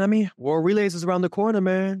 Man, I mean, World Relays is around the corner,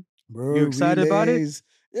 man. Bro, you excited about it?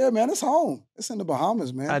 Yeah, man, it's home. It's in the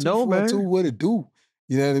Bahamas, man. I know, man. 242, what it do?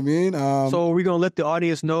 You know what I mean? So we're going to let the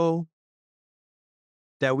audience know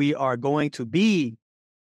that we are going to be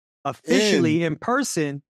officially in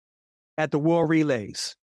person at the World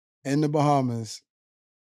Relays. In the Bahamas.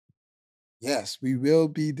 Yes, we will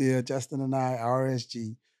be there. Justin and I,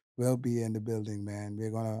 RSG, will be in the building, man.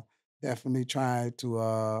 We're going to definitely try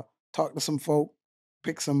to talk to some folk,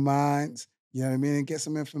 pick some minds, you know what I mean, and get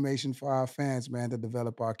some information for our fans, man, to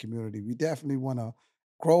develop our community. We definitely want to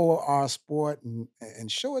grow our sport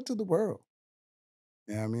and show it to the world.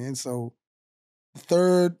 You know what I mean? So the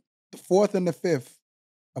 3rd, the 4th, and the 5th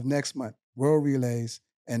of next month, World Relays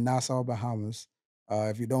in Nassau, Bahamas.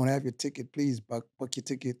 If you don't have your ticket, please book your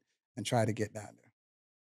ticket and try to get down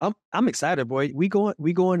there. I'm excited, boy. We going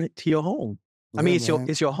to your home. I mean,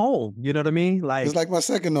 it's your home. You know what I mean? Like, it's like my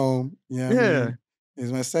second home. You know what I mean?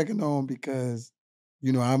 It's my second home because,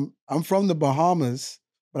 you know, I'm from the Bahamas,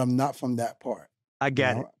 but I'm not from that part. I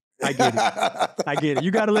get it. I get it.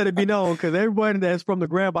 You got to let it be known, because everybody that's from the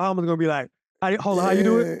Grand Bahamas is going to be like, hold on, how you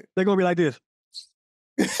do it? They're going to be like this.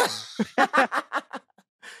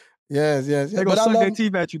 Yes. They're going to suck their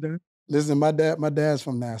teeth at you, then. Listen, my dad's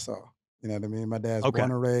from Nassau. You know what I mean? My dad's born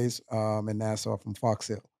and raised in Nassau from Fox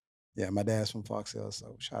Hill. Yeah, my dad's from Fox Hill,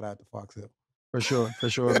 so shout out to Fox Hill. For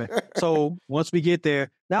sure, man. So once we get there,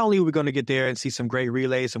 not only are we going to get there and see some great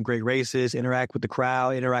relays, some great races, interact with the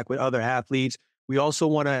crowd, interact with other athletes, we also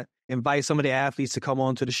want to invite some of the athletes to come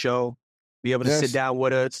on to the show, be able to sit down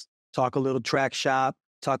with us, talk a little track shop,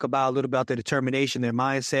 talk about a little about their determination, their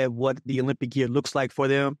mindset, what the Olympic year looks like for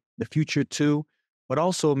them, the future too. But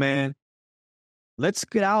also, man, let's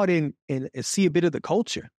get out and see a bit of the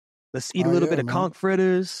culture. Let's eat a little bit of conch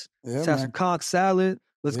fritters. Let's have some conch salad.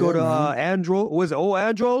 Let's go to Andro. Was it old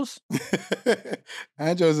Andros?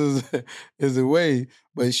 Andros is a way.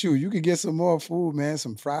 But shoot, you could get some more food, man.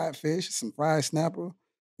 Some fried fish, some fried snapper.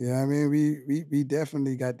 You know what I mean? We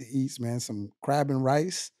definitely got to eat, man. Some crab and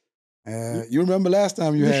rice. You remember last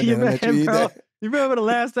time you had that? You remember the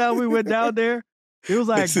last time we went down there? It was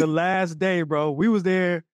like the last day, bro. We was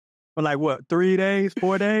there for like, what, 3 days,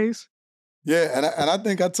 4 days? Yeah, and I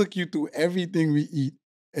think I took you through everything we eat.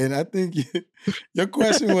 And I think your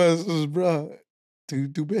question was, bro, do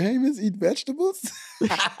Bahamians eat vegetables?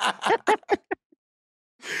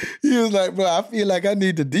 He was like, bro, I feel like I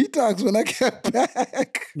need to detox when I get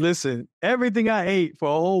back. Listen, everything I ate for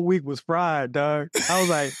a whole week was fried, dog. I was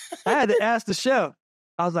like, I had to ask the chef.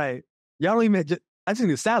 I was like, y'all don't even, I just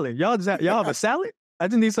need a salad. Y'all have a salad? I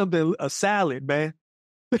just need a salad, man.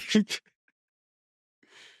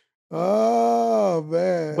 Oh,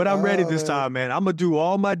 man. But I'm ready this time, man. I'm going to do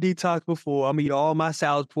all my detox before. I'm going to eat all my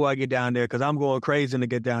salads before I get down there, because I'm going crazy to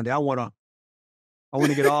get down there. I want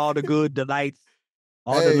to get all the good delights,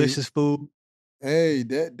 all delicious food. Hey,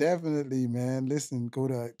 definitely, man. Listen, go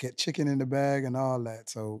to get chicken in the bag and all that.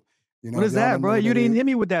 So, you know. What is that, bro? You didn't hit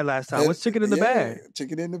me with that last time. What's chicken in the bag?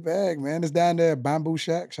 Chicken in the bag, man. It's down there at Bamboo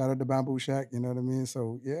Shack. Shout out to Bamboo Shack. You know what I mean?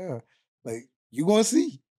 So, yeah. Like, you going to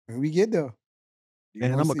see when we get there.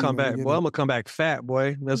 And I'm going to come back. Boy, I'm going to come back fat,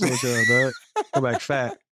 boy. That's what you're doing. Come back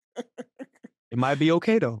fat. It might be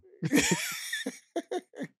okay, though.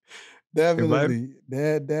 Definitely.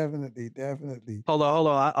 Definitely. Hold on.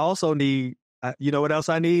 I also need You know what else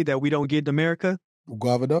I need that we don't get in America?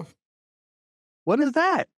 Guava duff. What is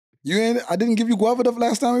that? I didn't give you guava duff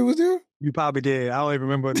last time we was here? You probably did. I don't even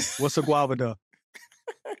remember. What's a guava duff?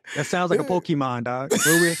 That sounds like a Pokemon, dog.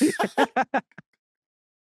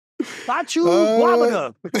 I choose guava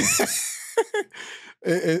duff.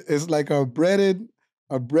 It's like a bread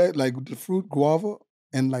like the fruit guava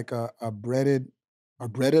and like a breaded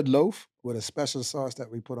loaf with a special sauce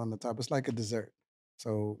that we put on the top. It's like a dessert.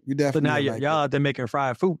 So you definitely. So now y'all they're making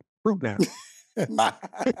fried fruit now. Nah,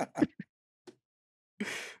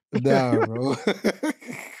 bro.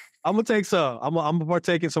 I'm gonna take some. I'm gonna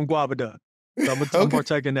partake in some guava duff. So I'm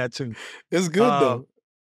partaking that too. It's good though.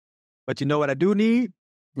 But you know what I do need?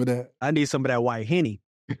 What that? I need some of that white Henny.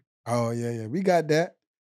 Oh yeah. We got that.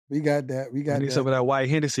 I need some of that white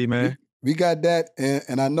Hennessy, man. We got that,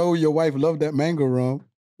 and I know your wife loved that mango rum.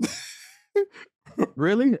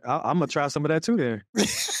 Really? I'm gonna try some of that too there.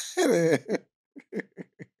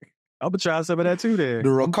 I'm gonna try some of that too there. The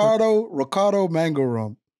Ricardo mango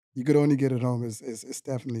rum. You could only get it home. It's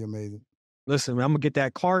definitely amazing. Listen, man, I'm gonna get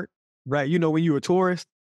that cart, right? You know, when you're a tourist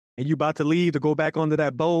and you about to leave to go back onto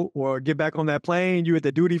that boat or get back on that plane, you at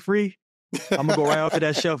the duty free. I'm gonna go right off to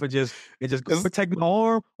that shelf and just take my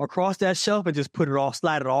arm across that shelf and just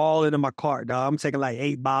slide it all into my cart, dog. I'm taking like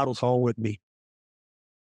 8 bottles home with me.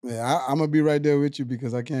 Yeah, I'm gonna be right there with you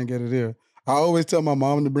because I can't get it here. I always tell my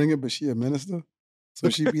mom to bring it, but she a minister. So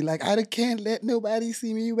she'd be like, I can't let nobody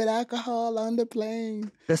see me with alcohol on the plane.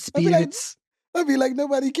 The spirits. I'd be like,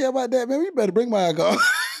 nobody care about that, man. We better bring my alcohol.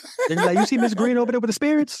 They'd be like, you see Miss Green over there with the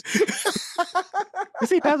spirits? You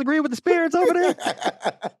see Pastor Green with the spirits over there?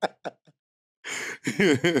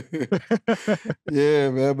 Yeah,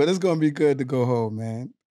 man. But it's gonna be good to go home,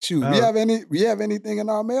 man. Shoot, we have anything in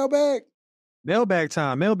our mailbag? Mailbag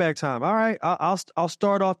time. All right, I'll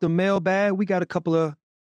start off the mailbag. We got a couple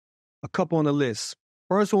on the list.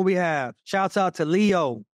 First one we have, shouts out to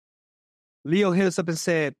Leo. Leo hit us up and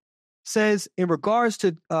says in regards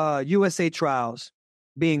to USA trials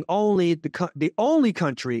being the only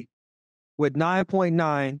country with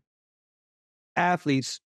 9.9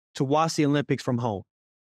 athletes to watch the Olympics from home.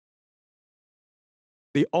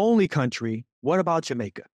 The only country. What about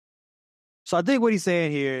Jamaica? So I think what he's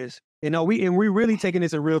saying here is, we're really taking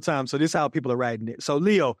this in real time. So this is how people are writing it. So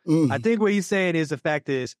Leo, I think what he's saying is the fact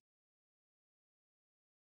is,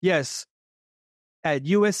 yes, at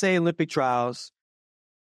USA Olympic trials,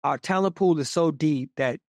 our talent pool is so deep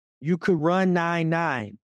that you could run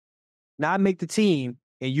 9.9, not make the team,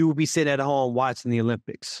 and you would be sitting at home watching the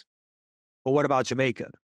Olympics. But what about Jamaica?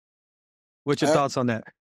 What's your thoughts on that?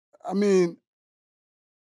 I mean,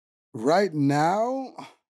 right now,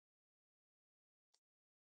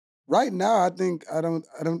 I think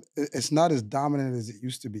it's not as dominant as it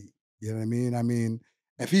used to be. You know what I mean? I mean,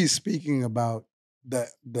 if he's speaking about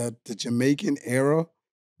the Jamaican era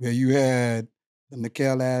where you had the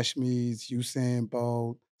Nickel Ashmeads, Usain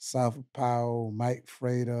Bolt, Asafa Powell, Mike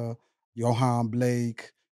Frater, Johan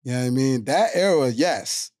Blake, you know what I mean? That era,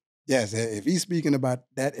 yes. If he's speaking about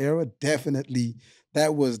that era, definitely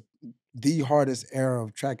that was the hardest era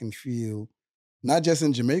of track and field, not just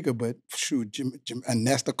in Jamaica, but and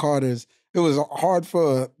Nesta Carter's. It was hard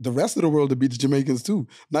for the rest of the world to beat the Jamaicans too,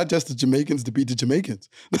 not just the Jamaicans to beat the Jamaicans.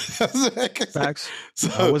 Facts.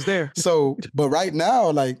 I was there. But right now,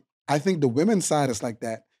 like, I think the women's side is like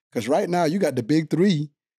that. Because right now you got the big three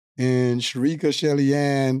and Sharika, Shelly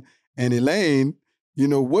Ann, and Elaine. You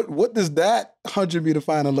know, what does that 100-meter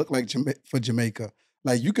final look like for Jamaica?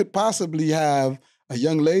 Like, you could possibly have a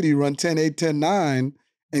young lady run 10.8, 10.9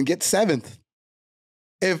 and get 7th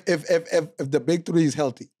if the big three is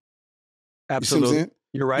healthy. Absolutely.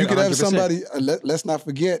 You're right. You could 100%. have somebody, let's not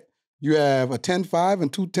forget, you have a 10.5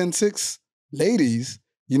 and 2 10.6 ladies,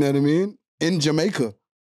 you know what I mean, in Jamaica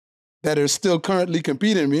that are still currently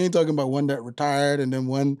competing. We ain't talking about one that retired and then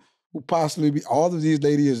one who possibly be, all of these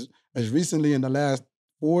ladies as recently in the last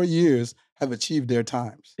 4 years have achieved their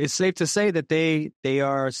times. It's safe to say that they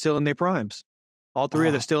are still in their primes. All three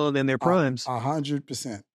of them still in their primes.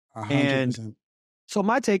 100%. 100%. And so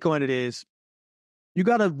my take on it is, you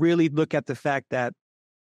got to really look at the fact that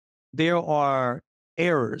there are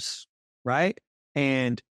errors, right?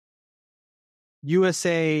 And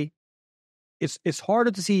USA, it's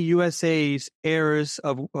harder to see USA's errors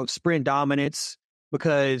of sprint dominance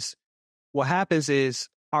because what happens is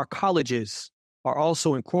our colleges are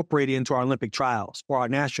also incorporated into our Olympic trials or our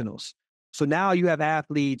nationals. So now you have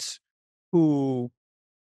athletes who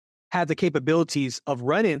have the capabilities of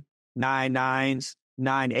running 9.9s,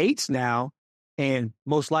 9.8s now, and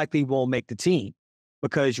most likely won't make the team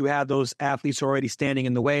because you have those athletes already standing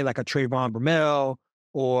in the way, like a Trayvon Bromell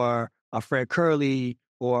or a Fred Curley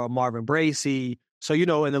or a Marvin Bracey. So,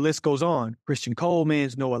 and the list goes on. Christian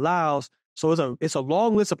Coleman's, Noah Lyles. So it's a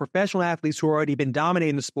long list of professional athletes who already been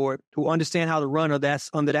dominating the sport, who understand how to run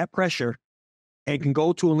under that pressure and can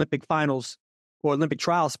go to Olympic finals or Olympic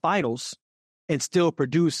trials finals and still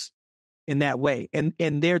produce in that way. And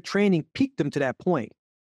their training peaked them to that point.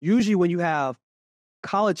 Usually when you have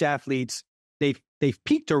college athletes, they've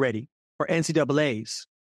peaked already for NCAAs.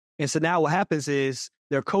 And so now what happens is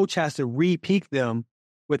their coach has to re-peak them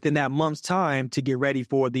within that month's time to get ready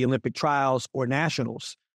for the Olympic trials or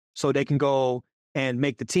nationals so they can go and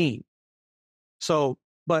make the team. So,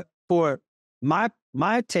 but for my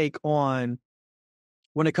take on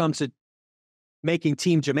when it comes to making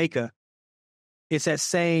Team Jamaica, it's that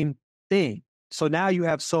same thing. So now you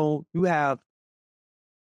have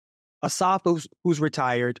Asafa who's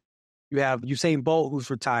retired. You have Usain Bolt who's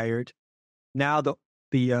retired. Now the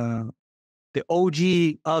OG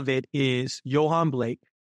of it is Johan Blake.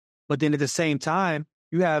 But then at the same time,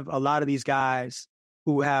 you have a lot of these guys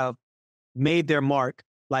who have made their mark,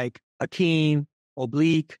 like Akeem,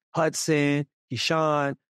 Oblique, Hudson,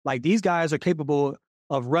 Keyshawn. Like these guys are capable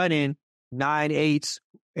of running 9.8s,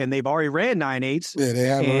 and they've already ran 9.8s. Yeah, they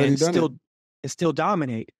have already done it. And still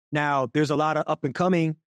dominate. Now, there's a lot of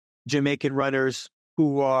up-and-coming Jamaican runners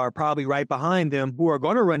who are probably right behind them who are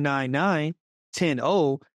going to run 9.9,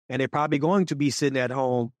 10.0, and they're probably going to be sitting at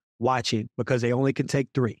home watching because they only can take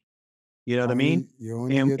 3. You know what I mean?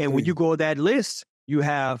 And when you go that list, you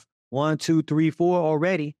have 1, 2, 3, 4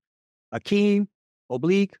 already. Akeem,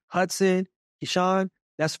 Oblique, Hudson, Keyshawn,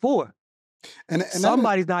 that's 4. And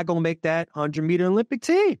somebody's not going to make that 100-meter Olympic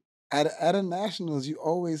team. At a nationals, you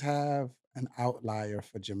always have an outlier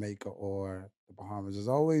for Jamaica or the Bahamas. There's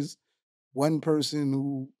always one person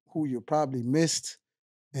who you probably missed,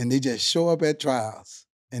 and they just show up at trials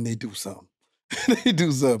and they do something. They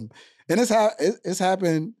do something, and it's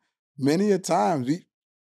happened many a times.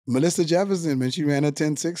 Melissa Jefferson, when she ran a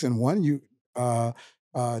 10.6 and won,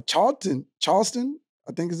 Charleston,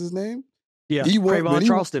 I think is his name. Yeah, Cravon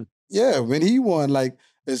Charleston. When he won, like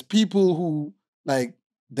there's people who like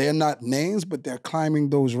they're not names, but they're climbing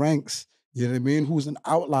those ranks. You know what I mean? Who's an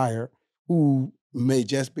outlier who may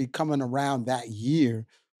just be coming around that year,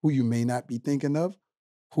 who you may not be thinking of,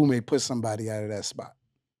 who may put somebody out of that spot.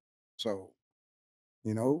 So,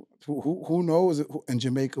 who knows in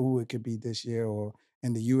Jamaica who it could be this year, or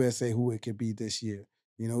in the USA who it could be this year,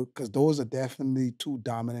 because those are definitely 2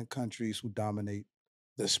 dominant countries who dominate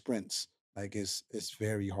the sprints. Like it's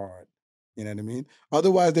very hard. You know what I mean?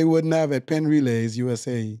 Otherwise, they wouldn't have at Penn Relays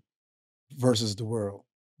USA versus the world.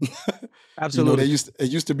 Absolutely. It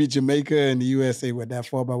used to be Jamaica and the USA with that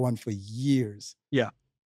 4x1 for years. Yeah.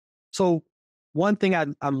 So one thing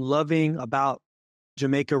I'm loving about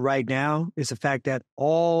Jamaica right now is the fact that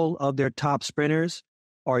all of their top sprinters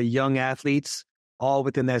are young athletes, all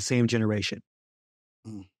within that same generation.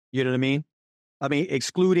 Mm. You know what I mean?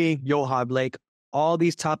 Excluding Johan Blake, all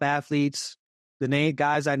these top athletes, the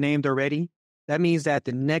guys I named already, that means that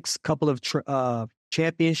the next couple of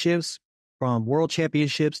championships, from world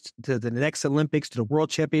championships to the next Olympics to the world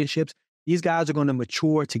championships, these guys are going to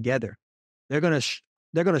mature together. They're going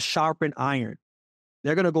to sharpen iron.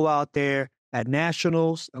 They're going to go out there at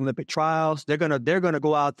nationals, Olympic trials. They're going to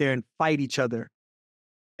go out there and fight each other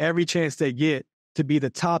every chance they get to be the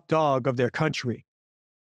top dog of their country.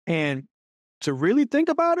 And to really think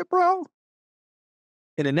about it, bro,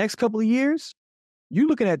 in the next couple of years, you're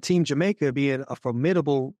looking at Team Jamaica being a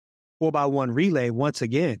formidable 4x1 relay once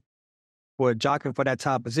again for jockeying for that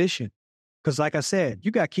top position. Because like I said,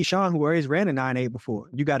 you got Keyshawn who already ran a 9.8 before.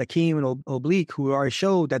 You got Akeem and Oblique who already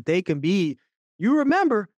showed that they can be. You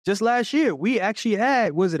remember just last year, we actually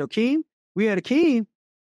had, was it Akeem? We had Akeem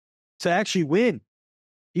to actually win.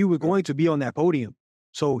 He was going to be on that podium.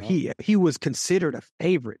 So he was considered a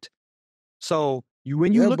favorite. So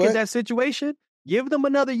when you look at that situation, give them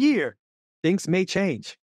another year. Things may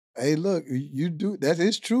change. Hey, look, you do. That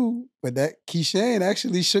is true. But that Keyshawn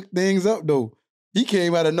actually shook things up, though. He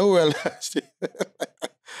came out of nowhere last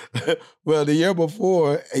year. Well, the year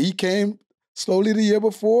before, he came slowly the year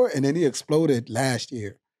before, and then he exploded last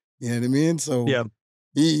year. You know what I mean? So yeah.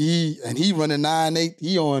 He running 9.8.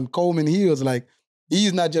 He on Coleman heels. Like,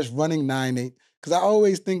 he's not just running 9.8. Because I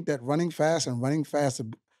always think that running fast and running fast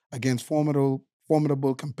against formidable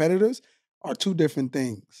competitors are 2 different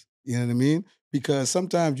things. You know what I mean? Because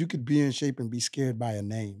sometimes you could be in shape and be scared by a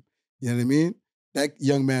name. You know what I mean? That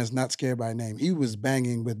young man's not scared by a name. He was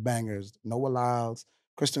banging with bangers. Noah Lyles,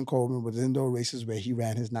 Christian Coleman was indoor races where he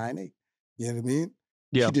ran his 9.8. You know what I mean?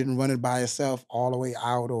 Yeah. He didn't run it by himself all the way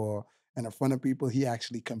out or in front of people. He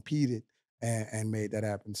actually competed and made that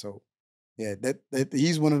happen. So Yeah, that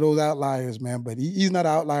he's one of those outliers, man. But he's not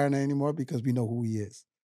an outlier anymore because we know who he is.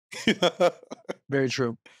 Very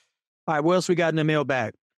true. All right, what else we got in the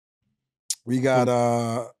mailbag? We got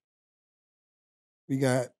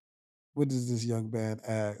what does this young man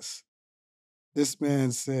ask? This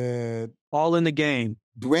man said all in the game.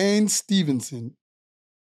 Dwayne Stevenson.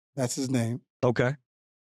 That's his name. Okay.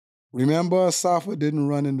 Remember, Asafa didn't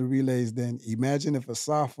run in the relays then. Imagine if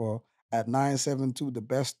Asafa at 9.72, the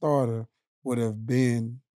best starter, would have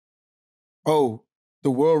been, the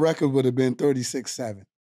world record would have been 36.7.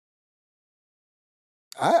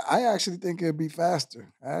 I actually think it'll be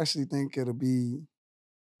faster. I actually think it'll be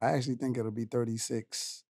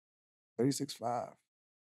 36.5.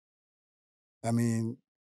 I mean,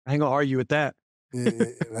 I ain't gonna argue with that.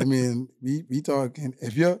 I mean, we talking,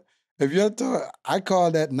 if you're talking, I call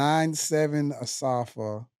that 9.7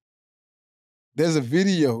 Asafa. There's a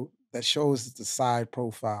video that shows the side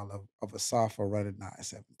profile of Asafa running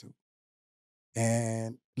 9.72.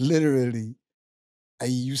 And literally,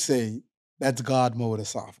 you say, that's God mode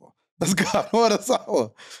Asafa. That's God mode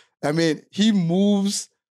Asafa. I mean, he moves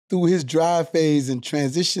through his drive phase and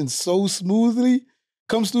transitions so smoothly,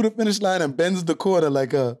 comes through the finish line and bends the quarter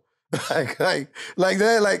like that,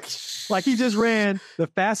 like he just ran the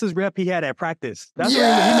fastest rep he had at practice. That's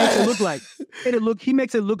yeah. what he makes it look like. He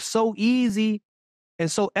makes it look so easy and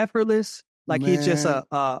so effortless, like it's just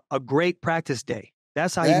a great practice day.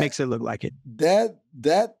 That's how he makes it look like it.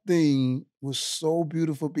 That thing was so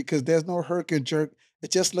beautiful because there's no herk and jerk.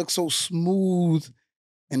 It just looks so smooth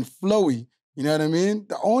and flowy. You know what I mean?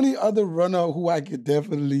 The only other runner who I could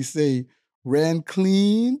definitely say ran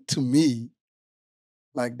clean to me,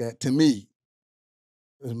 like that, to me,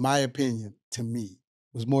 in my opinion, to me,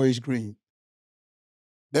 was Maurice Green.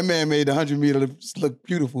 That man made the 100 meter look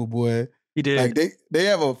beautiful, boy. He did. Like they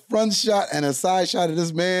have a front shot and a side shot of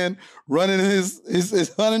this man running his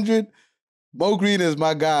 100. Mo Green is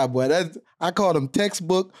my guy, boy. I call him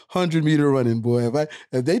textbook 100 meter running, boy.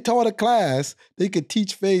 If they taught a class, they could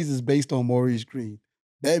teach phases based on Maurice Green.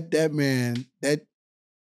 That man,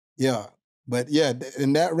 yeah. But yeah,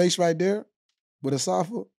 in that race right there, with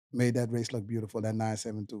Asafa, made that race look beautiful, that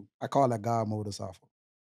 9.72. I call that God mode Asafa.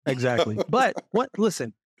 Exactly. But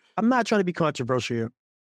listen, I'm not trying to be controversial here.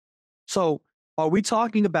 So are we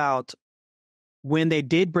talking about when they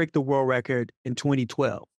did break the world record in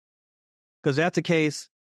 2012? Because that's the case,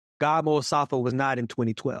 God mode Asafa was not in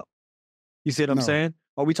 2012. You see what I'm saying?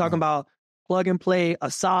 Are we talking about plug and play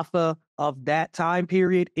Asafa of that time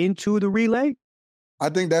period into the relay? I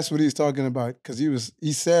think that's what he's talking about because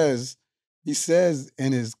he says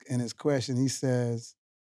in his question, he says,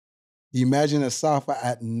 imagine Asafa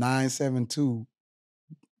at 9.72,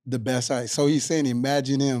 the best height. So he's saying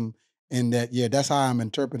imagine him in that, that's how I'm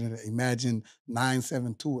interpreting it. Imagine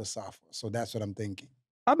 9.72 Asafa. So that's what I'm thinking.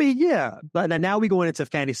 I mean, yeah, but now we going into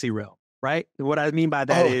fantasy realm, right? What I mean by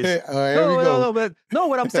that is,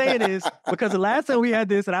 what I'm saying is, because the last time we had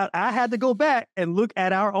this, and I had to go back and look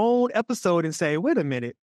at our own episode and say, wait a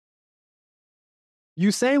minute,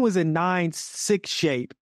 Usain was in 9.6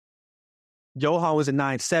 shape, Johan was in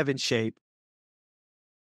 9.7 shape,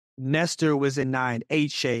 Nestor was in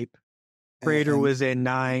 9.8 shape, Prater was in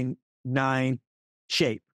 9.9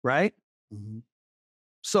 shape, right? Mm-hmm.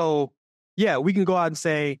 So, yeah, we can go out and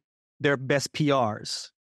say they're best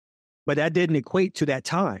PRs, but that didn't equate to that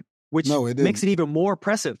time, which makes it even more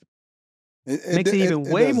impressive. Makes it even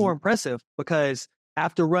way more impressive because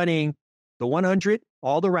after running the 100,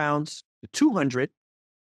 all the rounds, the 200,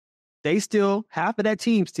 they still, half of that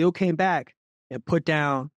team still came back and put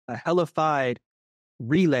down a hellified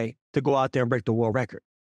relay to go out there and break the world record.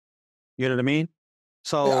 You know what I mean?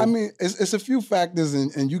 So, I mean, it's a few factors,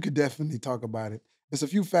 and you could definitely talk about it. It's a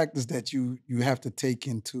few factors that you have to take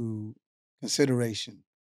into consideration.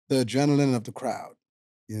 The adrenaline of the crowd.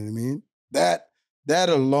 You know what I mean? That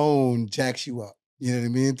alone jacks you up. You know what I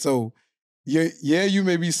mean? So, you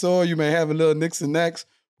may be sore, you may have a little nicks and knacks,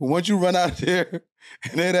 but once you run out there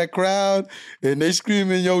and they're that crowd and they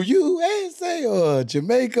screaming, yo, USA or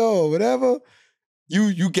Jamaica or whatever,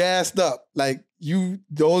 you gassed up. Like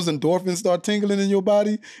those endorphins start tingling in your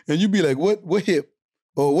body and you be like, what hip?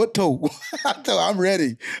 Or what toe? I'm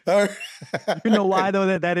ready. You know why,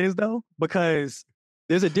 though, that is, though? Because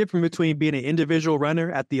there's a difference between being an individual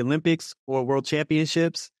runner at the Olympics or World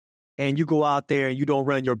Championships and you go out there and you don't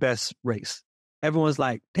run your best race. Everyone's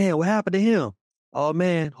like, damn, what happened to him? Oh,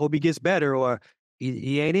 man, hope he gets better. Or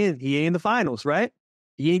he ain't in the finals, right?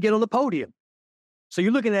 He ain't get on the podium. So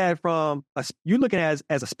you're looking at it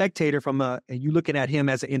as a spectator and you're looking at him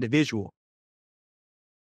as an individual.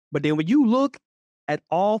 But then when you look at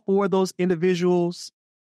all four of those individuals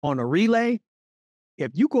on a relay,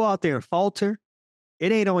 if you go out there and falter,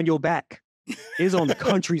 it ain't on your back. It's on the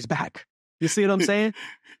country's back. You see what I'm saying?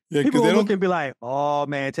 Yeah, People will look and be like, oh,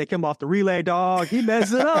 man, take him off the relay, dog. He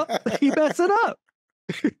messed it up. He messed it up.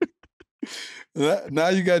 Now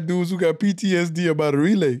you got dudes who got PTSD about a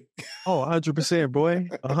relay. Oh, 100%, boy.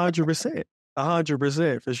 100%.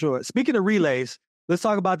 100% for sure. Speaking of relays, let's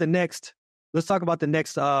talk about the next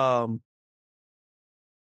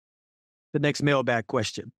mailbag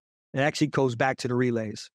question. It actually goes back to the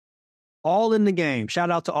relays. All in the game.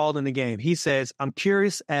 Shout out to All in the Game. He says, I'm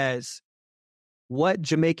curious as what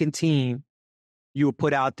Jamaican team you will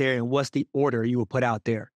put out there and what's the order you will put out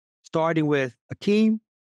there. Starting with Akeem,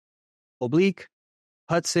 Oblique,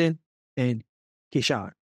 Hudson, and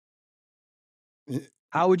Keyshawn.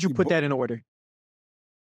 How would you put that in order?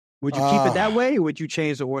 Would you keep it that way or would you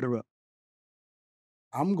change the order up?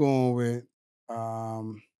 I'm going with, let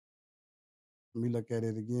me look at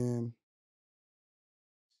it again.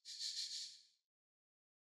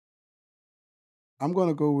 I'm going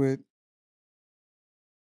to go with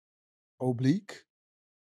Oblique.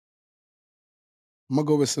 I'm going to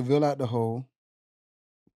go with Seville out the hole.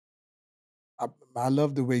 I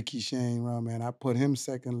love the way Keyshawn run, man. I put him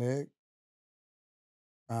second leg.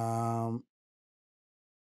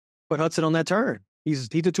 Put Hudson on that turn. He's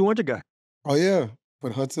the 200 guy. Oh, yeah.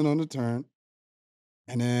 Put Hudson on the turn.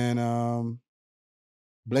 And then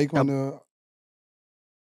Blake on the...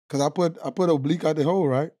 Because I put Oblique out the hole,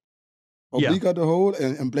 right? Oblique out the hole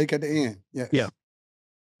and Blake at the end. Yes. Yeah.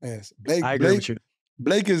 Yes. I agree with you.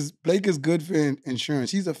 Blake is good for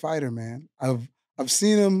insurance. He's a fighter, man. I've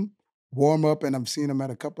seen him warm up and I've seen him at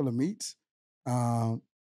a couple of meets.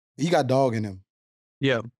 He got dog in him.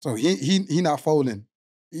 Yeah. So he not folding.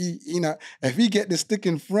 He not. If he get the stick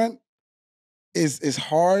in front, it's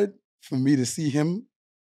hard for me to see him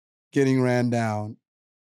getting ran down,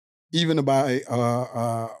 even by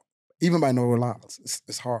Noah Lyles.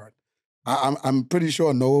 It's hard. I'm pretty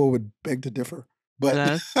sure Noah would beg to differ,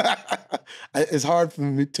 but it's hard for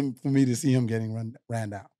me to see him getting ran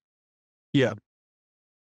down. Yeah.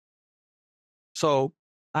 So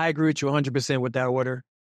I agree with you 100% with that order.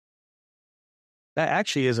 That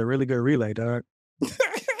actually is a really good relay, dog.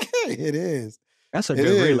 It is. That's a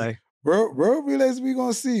good relay. World relays we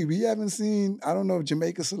gonna see. We haven't seen. I don't know if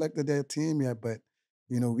Jamaica selected their team yet, but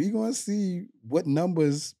we gonna see what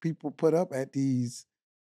numbers people put up at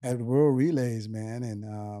world relays, man,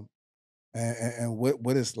 and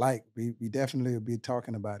what it's like. We definitely will be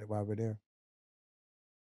talking about it while we're there.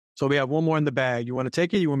 So we have one more in the bag. You want to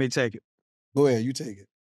take it? You want me to take it? Go ahead, you take it.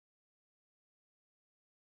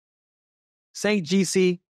 St.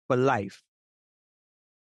 GC for life.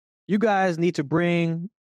 You guys need to bring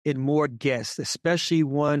in more guests, especially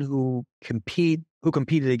one who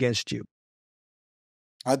competed against you.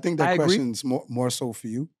 I think that question's more so for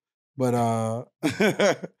you, but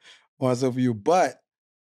more so for you. But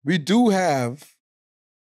we do have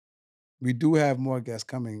more guests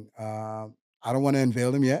coming. I don't want to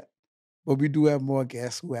unveil them yet, but we do have more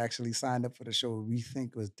guests who actually signed up for the show. We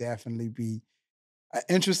think was definitely be an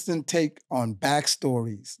interesting take on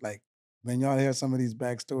backstories. Like when y'all hear some of these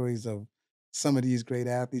backstories of some of these great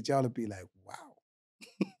athletes, y'all will be like, wow.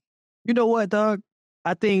 You know what, Doug?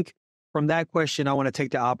 I think from that question, I want to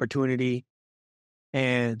take the opportunity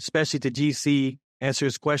and especially to GC answer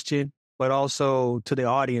his question, but also to the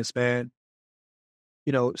audience, man.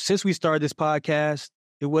 Since we started this podcast,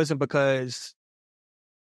 it wasn't because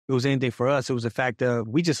it was anything for us. It was the fact of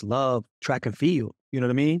we just love track and field. You know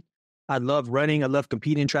what I mean? I love running. I love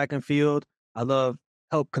competing in track and field. I love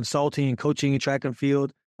help consulting and coaching in track and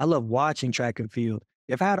field. I love watching track and field.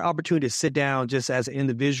 If I had an opportunity to sit down just as an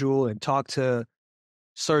individual and talk to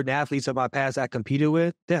certain athletes of my past I competed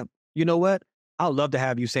with, them, you know what? I'd love to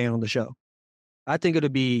have Usain on the show. I think it'll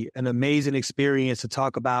be an amazing experience to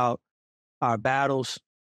talk about our battles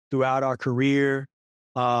throughout our career,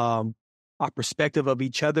 our perspective of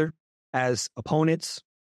each other as opponents.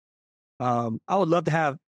 I would love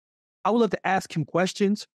to ask him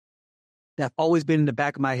questions that have always been in the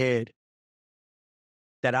back of my head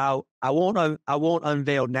that I won't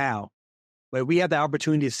unveil now. But if we have the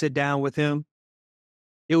opportunity to sit down with him,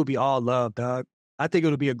 it would be all love, dog. I think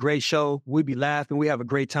it'll be a great show. We'd be laughing. We have a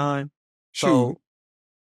great time. So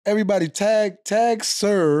everybody tag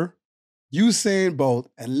Sir Usain Bolt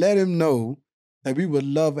and let him know that we would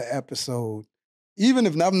love an episode. We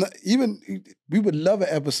would love an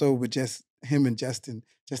episode with just him and Justin,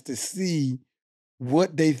 just to see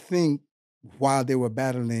what they think while they were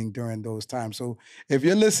battling during those times. So if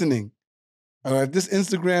you're listening, or if this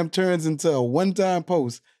Instagram turns into a one-time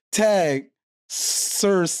post, tag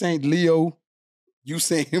Sir St. Leo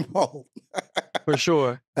Usain Bolt. For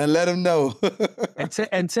sure. And let him know.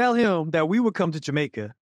 and tell him that we would come to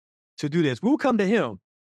Jamaica to do this. We'll come to him.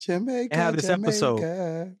 Jamaica, and have this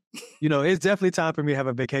episode. You know, it's definitely time for me to have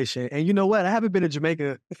a vacation. And you know what? I haven't been to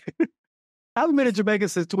Jamaica. I haven't been to Jamaica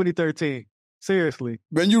since 2013. Seriously.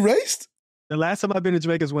 When you raced? The last time I've been to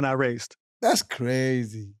Jamaica is when I raced. That's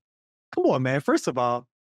crazy. Come on, man. First of all,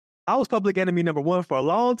 I was public enemy number one for a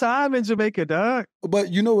long time in Jamaica, dog.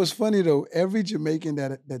 But you know what's funny, though? Every Jamaican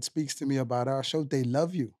that speaks to me about our show, they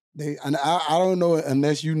love you. I don't know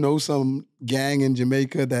unless you know some gang in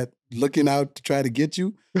Jamaica that looking out to try to get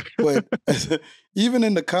you. But even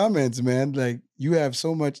in the comments, man, like they have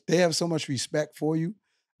so much respect for you.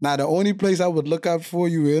 Now, the only place I would look out for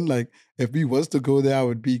you in, like if we was to go there, I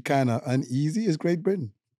would be kind of uneasy, is Great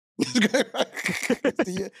Britain. It's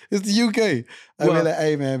the UK. I mean, like,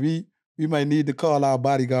 hey, man, we might need to call our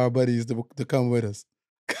bodyguard buddies to come with us.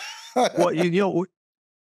 Well, you know,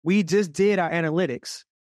 we just did our analytics.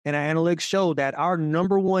 And our analytics showed that our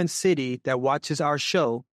number one city that watches our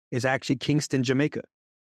show is actually Kingston, Jamaica.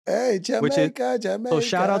 Hey, Jamaica. So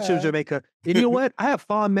shout out to Jamaica. And you know what? I have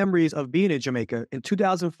fond memories of being in Jamaica. In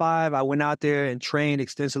 2005, I went out there and trained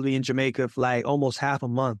extensively in Jamaica for like almost half a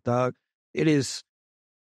month, dog. It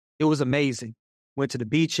was amazing. Went to the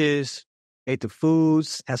beaches, ate the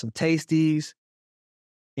foods, had some tasties,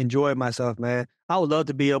 enjoyed myself, man. I would love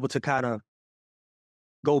to be able to kind of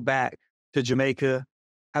go back to Jamaica,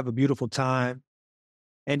 have a beautiful time,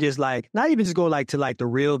 and just like, not even just go like to like the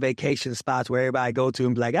real vacation spots where everybody go to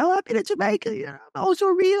and be like, oh, I've been to Jamaica, you know, Ocho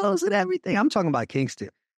Rios and everything. I'm talking about Kingston,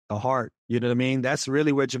 the heart, you know what I mean? That's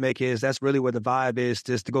really where Jamaica is. That's really where the vibe is,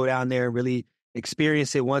 just to go down there and really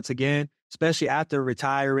experience it once again, especially after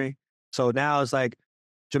retiring. So now it's like,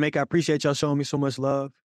 Jamaica, I appreciate y'all showing me so much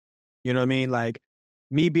love. You know what I mean? Like,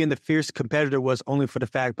 me being the fierce competitor was only for the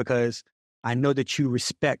fact because I know that you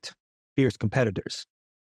respect fierce competitors.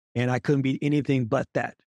 And I couldn't be anything but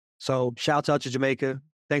that. So shout out to Jamaica.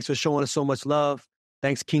 Thanks for showing us so much love.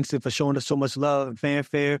 Thanks, Kingston, for showing us so much love and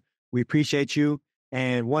fanfare. We appreciate you.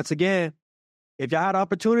 And once again, if y'all had an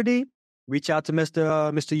opportunity, reach out to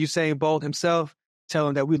Mr. Usain Bolt himself. Tell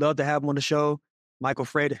him that we love to have him on the show. Michael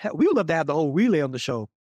Fred. We would love to have the whole relay on the show.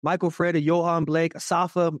 Michael Fred, Johan Blake,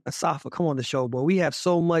 Asafa, come on the show, boy. We have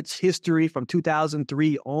so much history from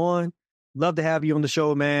 2003 on. Love to have you on the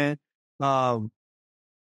show, man.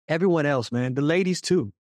 Everyone else, man. The ladies,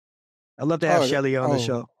 too. I'd love to have Shelly on the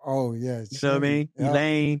show. Oh, yeah. You know what I mean? Yep.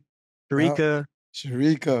 Elaine, Sharika.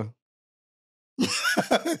 Sharika.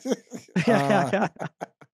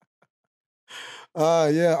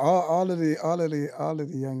 Yeah, all of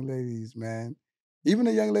the young ladies, man. Even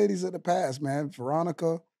the young ladies of the past, man.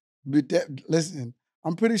 Veronica. Listen,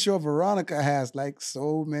 I'm pretty sure Veronica has like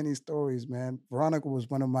so many stories, man. Veronica was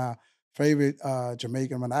one of my favorite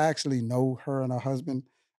Jamaican women. I actually know her and her husband,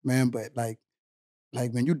 man, but like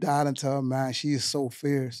when you dive into her, man, she is so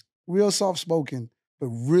fierce. Real soft-spoken, but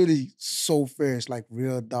really so fierce, like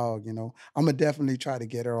real dog, you know. I'm going to definitely try to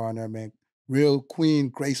get her on there, man. Real queen,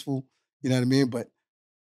 graceful, you know what I mean? But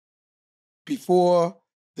before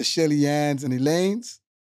the Shelly Ann's and Elaine's,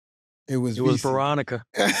 it was Veronica.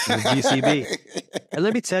 It was GCB. And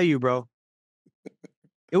let me tell you, bro,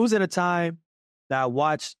 it was at a time that I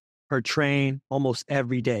watched her train almost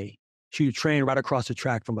every day. She would train right across the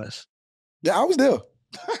track from us. Yeah, I was there.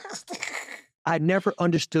 I never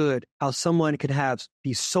understood how someone could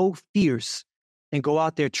be so fierce and go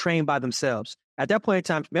out there train by themselves. At that point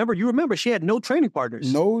in time, you remember she had no training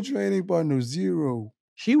partners. No training partners, zero.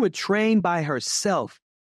 She would train by herself.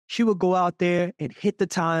 She would go out there and hit the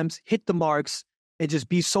times, hit the marks, and just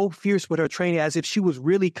be so fierce with her training as if she was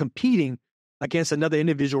really competing against another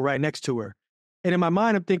individual right next to her. And in my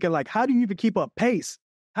mind, I'm thinking, like, how do you even keep up pace?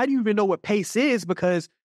 How do you even know what pace is? Because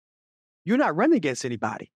you're not running against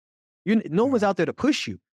anybody. No one's out there to push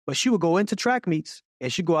you. But she would go into track meets,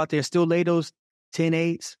 and she'd go out there and still lay those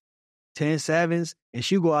 10.8s, 10.7s, and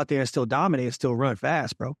she'd go out there and still dominate and still run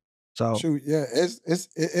fast, bro. So shoot, yeah,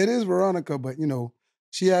 it is Veronica, but you know,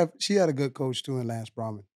 she had a good coach too in Lance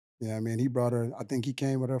Brahman. Yeah, I mean, he brought her. I think he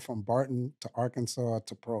came with her from Barton to Arkansas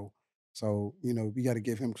to pro. So you know, we got to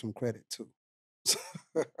give him some credit too.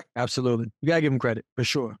 Absolutely, you gotta give him credit for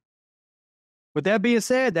sure. With that being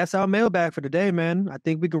said, that's our mailbag for today, man. I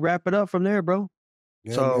think we can wrap it up from there, bro.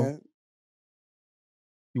 Yeah, so, man.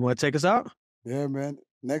 You want to take us out? Yeah, man.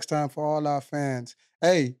 Next time for all our fans.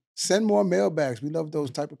 Hey, send more mailbags. We love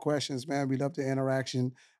those type of questions, man. We love the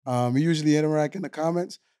interaction. We usually interact in the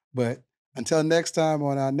comments, but until next time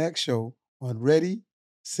on our next show on Ready,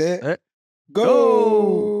 Set,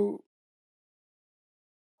 Go!